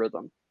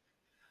algorithm.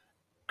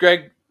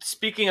 Greg,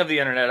 speaking of the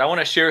internet, I want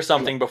to share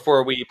something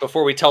before we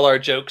tell our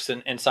jokes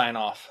and sign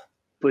off.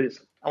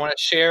 Please. I want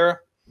to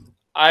share.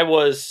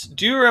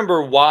 Do you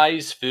remember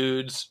Wise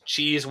Foods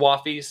cheese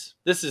waffies?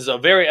 This is a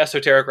very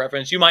esoteric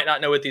reference. You might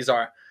not know what these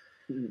are.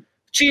 Mm-hmm.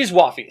 Cheese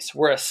waffies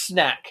were a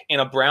snack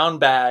in a brown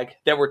bag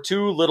that were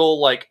 2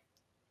 little like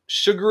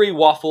sugary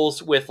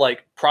waffles with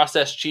like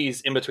processed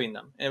cheese in between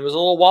them. And it was a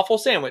little waffle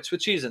sandwich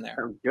with cheese in there.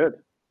 Sounds good.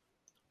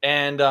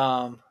 And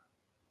I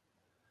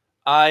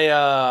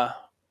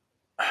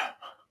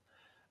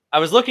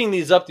was looking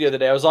these up the other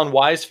day. I was on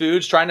Wise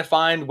Foods trying to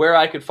find where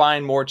I could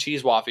find more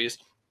cheese waffies.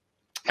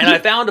 And I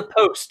found a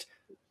post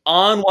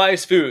on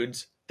Wise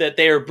Foods that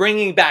they are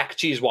bringing back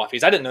cheese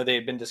waffies. I didn't know they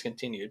had been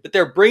discontinued, but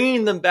they're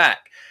bringing them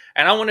back.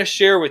 And I want to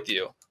share with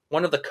you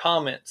one of the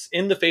comments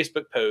in the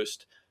Facebook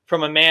post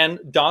from a man,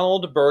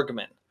 Donald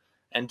Bergman.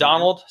 And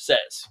Donald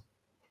says,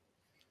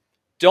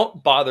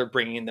 "Don't bother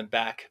bringing them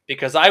back,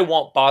 because I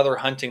won't bother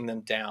hunting them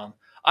down.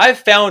 I've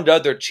found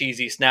other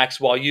cheesy snacks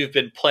while you've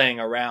been playing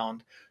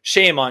around.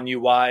 Shame on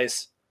you,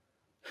 Wise."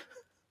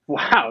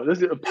 Wow,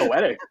 this is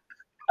poetic.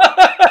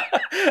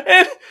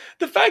 And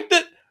the fact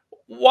that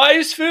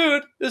Wise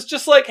Food is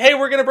just like, hey,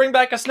 we're going to bring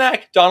back a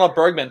snack. Donald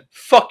Bergman,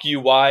 fuck you,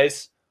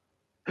 Wise.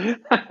 You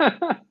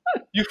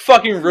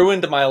fucking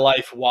ruined my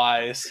life,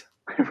 Wise.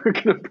 We're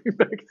gonna bring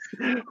back.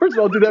 First of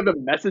all, do they have a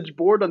message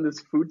board on this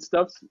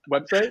foodstuffs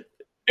website?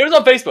 It was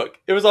on Facebook.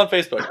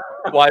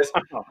 Wise.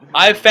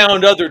 I've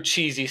found other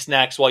cheesy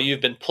snacks while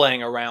you've been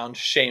playing around.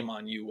 Shame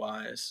on you,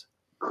 Wise.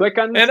 Click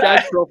on this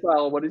guy's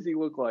profile. What does he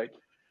look like?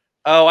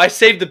 Oh, I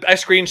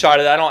screenshotted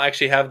it. I don't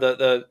actually have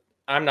the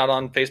I'm not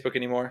on Facebook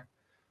anymore.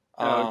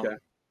 Okay.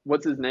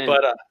 What's his name?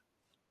 But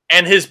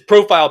and his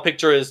profile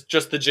picture is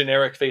just the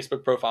generic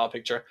Facebook profile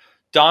picture.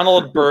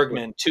 Donald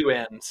Bergman, 2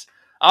 N's.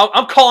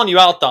 I'm calling you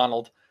out,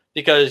 Donald,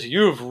 because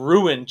you've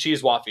ruined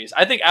cheese waffies.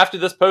 I think after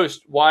this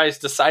post, Wise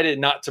decided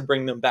not to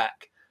bring them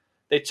back.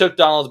 They took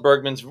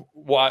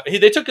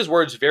they took his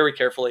words very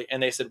carefully,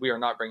 and they said, we are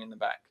not bringing them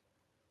back.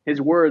 His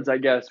words, I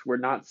guess, were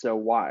not so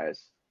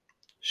wise.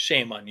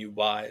 Shame on you,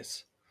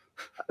 Wise.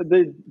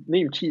 They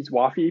named cheese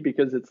waffy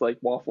because it's like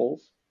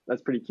waffles.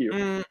 That's pretty cute.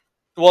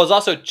 Well, it's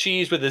also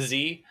cheese with a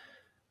Z.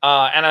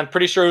 And I'm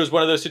pretty sure it was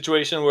one of those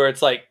situations where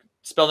it's like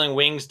spelling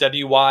wings,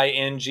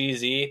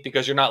 W-Y-N-G-Z,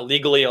 because you're not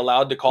legally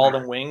allowed to call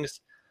them wings.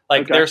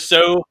 Like they're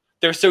so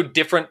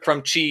different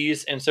from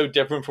cheese and so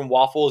different from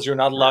waffles. You're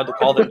not allowed to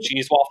call them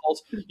cheese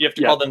waffles. You have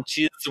to call them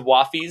cheese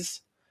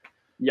waffies.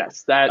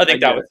 Yes, I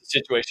think that was the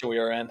situation we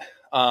were in.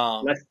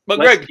 But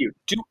Greg, do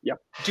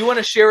you want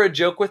to share a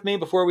joke with me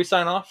before we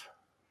sign off?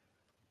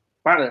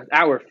 Wow, an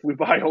hour flew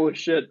by. Holy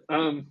shit.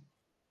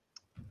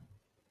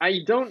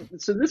 I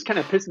don't. So this kind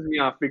of pisses me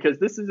off because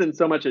this isn't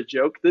so much a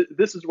joke.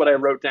 This is what I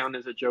wrote down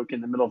as a joke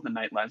in the middle of the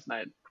night last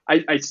night.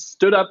 I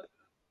stood up,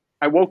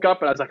 I woke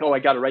up, and I was like, oh, I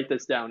got to write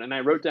this down. And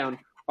I wrote down,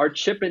 "Are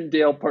Chip and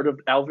Dale part of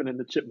Alvin and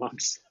the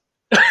Chipmunks?"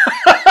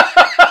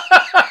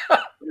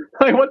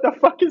 Like, what the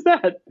fuck is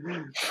that?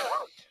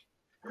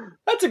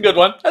 That's a good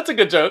one. That's a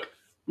good joke.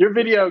 Your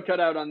video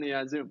cut out on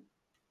the Zoom.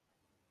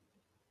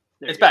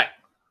 It's back.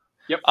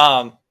 Yep.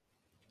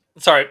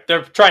 Sorry,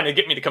 they're trying to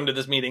get me to come to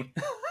this meeting.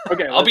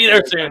 Okay, I'll be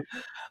there soon.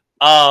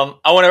 I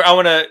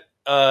want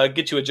to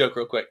get you a joke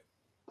real quick.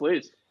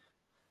 Please.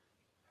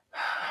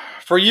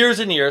 For years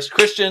and years,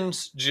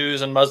 Christians,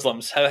 Jews, and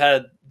Muslims have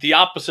had the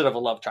opposite of a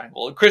love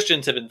triangle.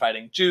 Christians have been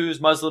fighting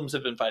Jews, Muslims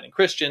have been fighting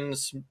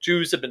Christians,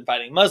 Jews have been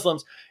fighting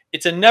Muslims.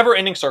 It's a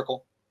never-ending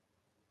circle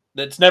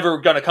that's never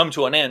going to come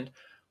to an end.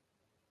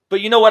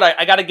 But you know what?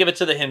 I got to give it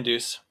to the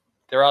Hindus.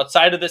 They're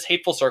outside of this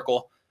hateful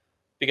circle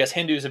because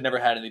Hindus have never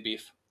had any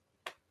beef.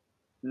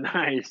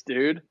 Nice,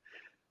 dude.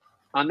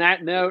 On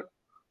that note,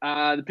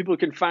 the people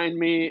can find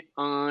me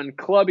on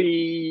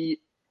Clubby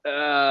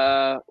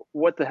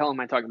What the hell am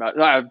I talking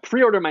about?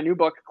 Pre-order my new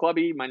book,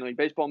 Clubby, Minor League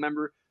Baseball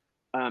member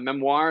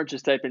memoir.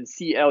 Just type in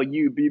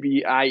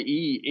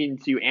CLUBBIE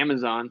into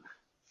Amazon.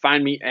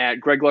 Find me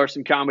at Greg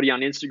Larson Comedy on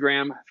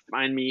Instagram.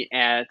 Find me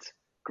at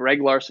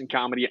Greg Larson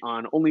Comedy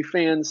on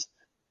OnlyFans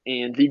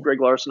and the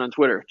Greg Larson on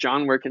Twitter.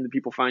 John, where can the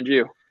people find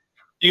you?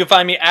 You can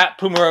find me at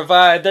Puma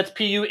Revive. That's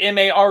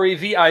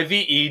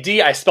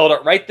PUMAREVIVED. I spelled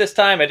it right this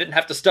time. I didn't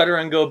have to stutter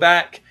and go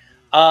back.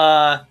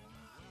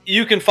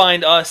 You can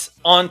find us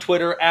on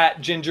Twitter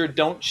at Ginger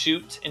Don't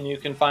Shoot, and you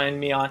can find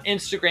me on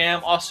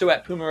Instagram also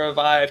at Puma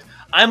Revived.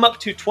 I'm up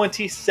to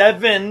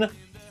 27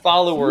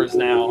 followers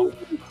now.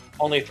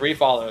 Only 3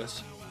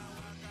 follows.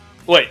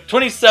 Wait,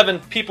 27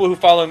 people who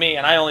follow me,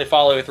 and I only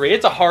follow 3.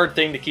 It's a hard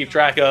thing to keep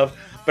track of,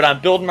 but I'm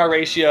building my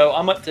ratio.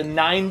 I'm up to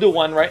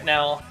 9-1 right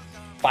now.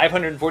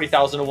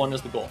 540,000 to 1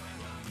 is the goal.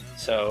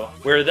 So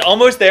we're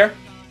almost there.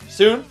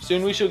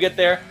 Soon we shall get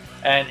there.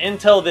 And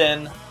until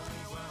then,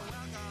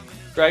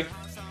 Greg,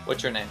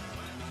 what's your name?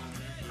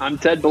 I'm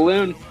Ted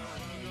Balloon.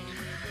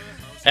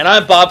 And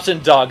I'm Bobson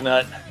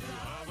Dognut.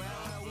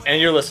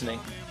 And you're listening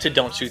to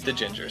Don't Shoot the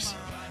Gingers.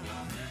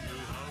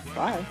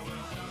 Bye.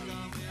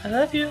 I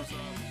love you.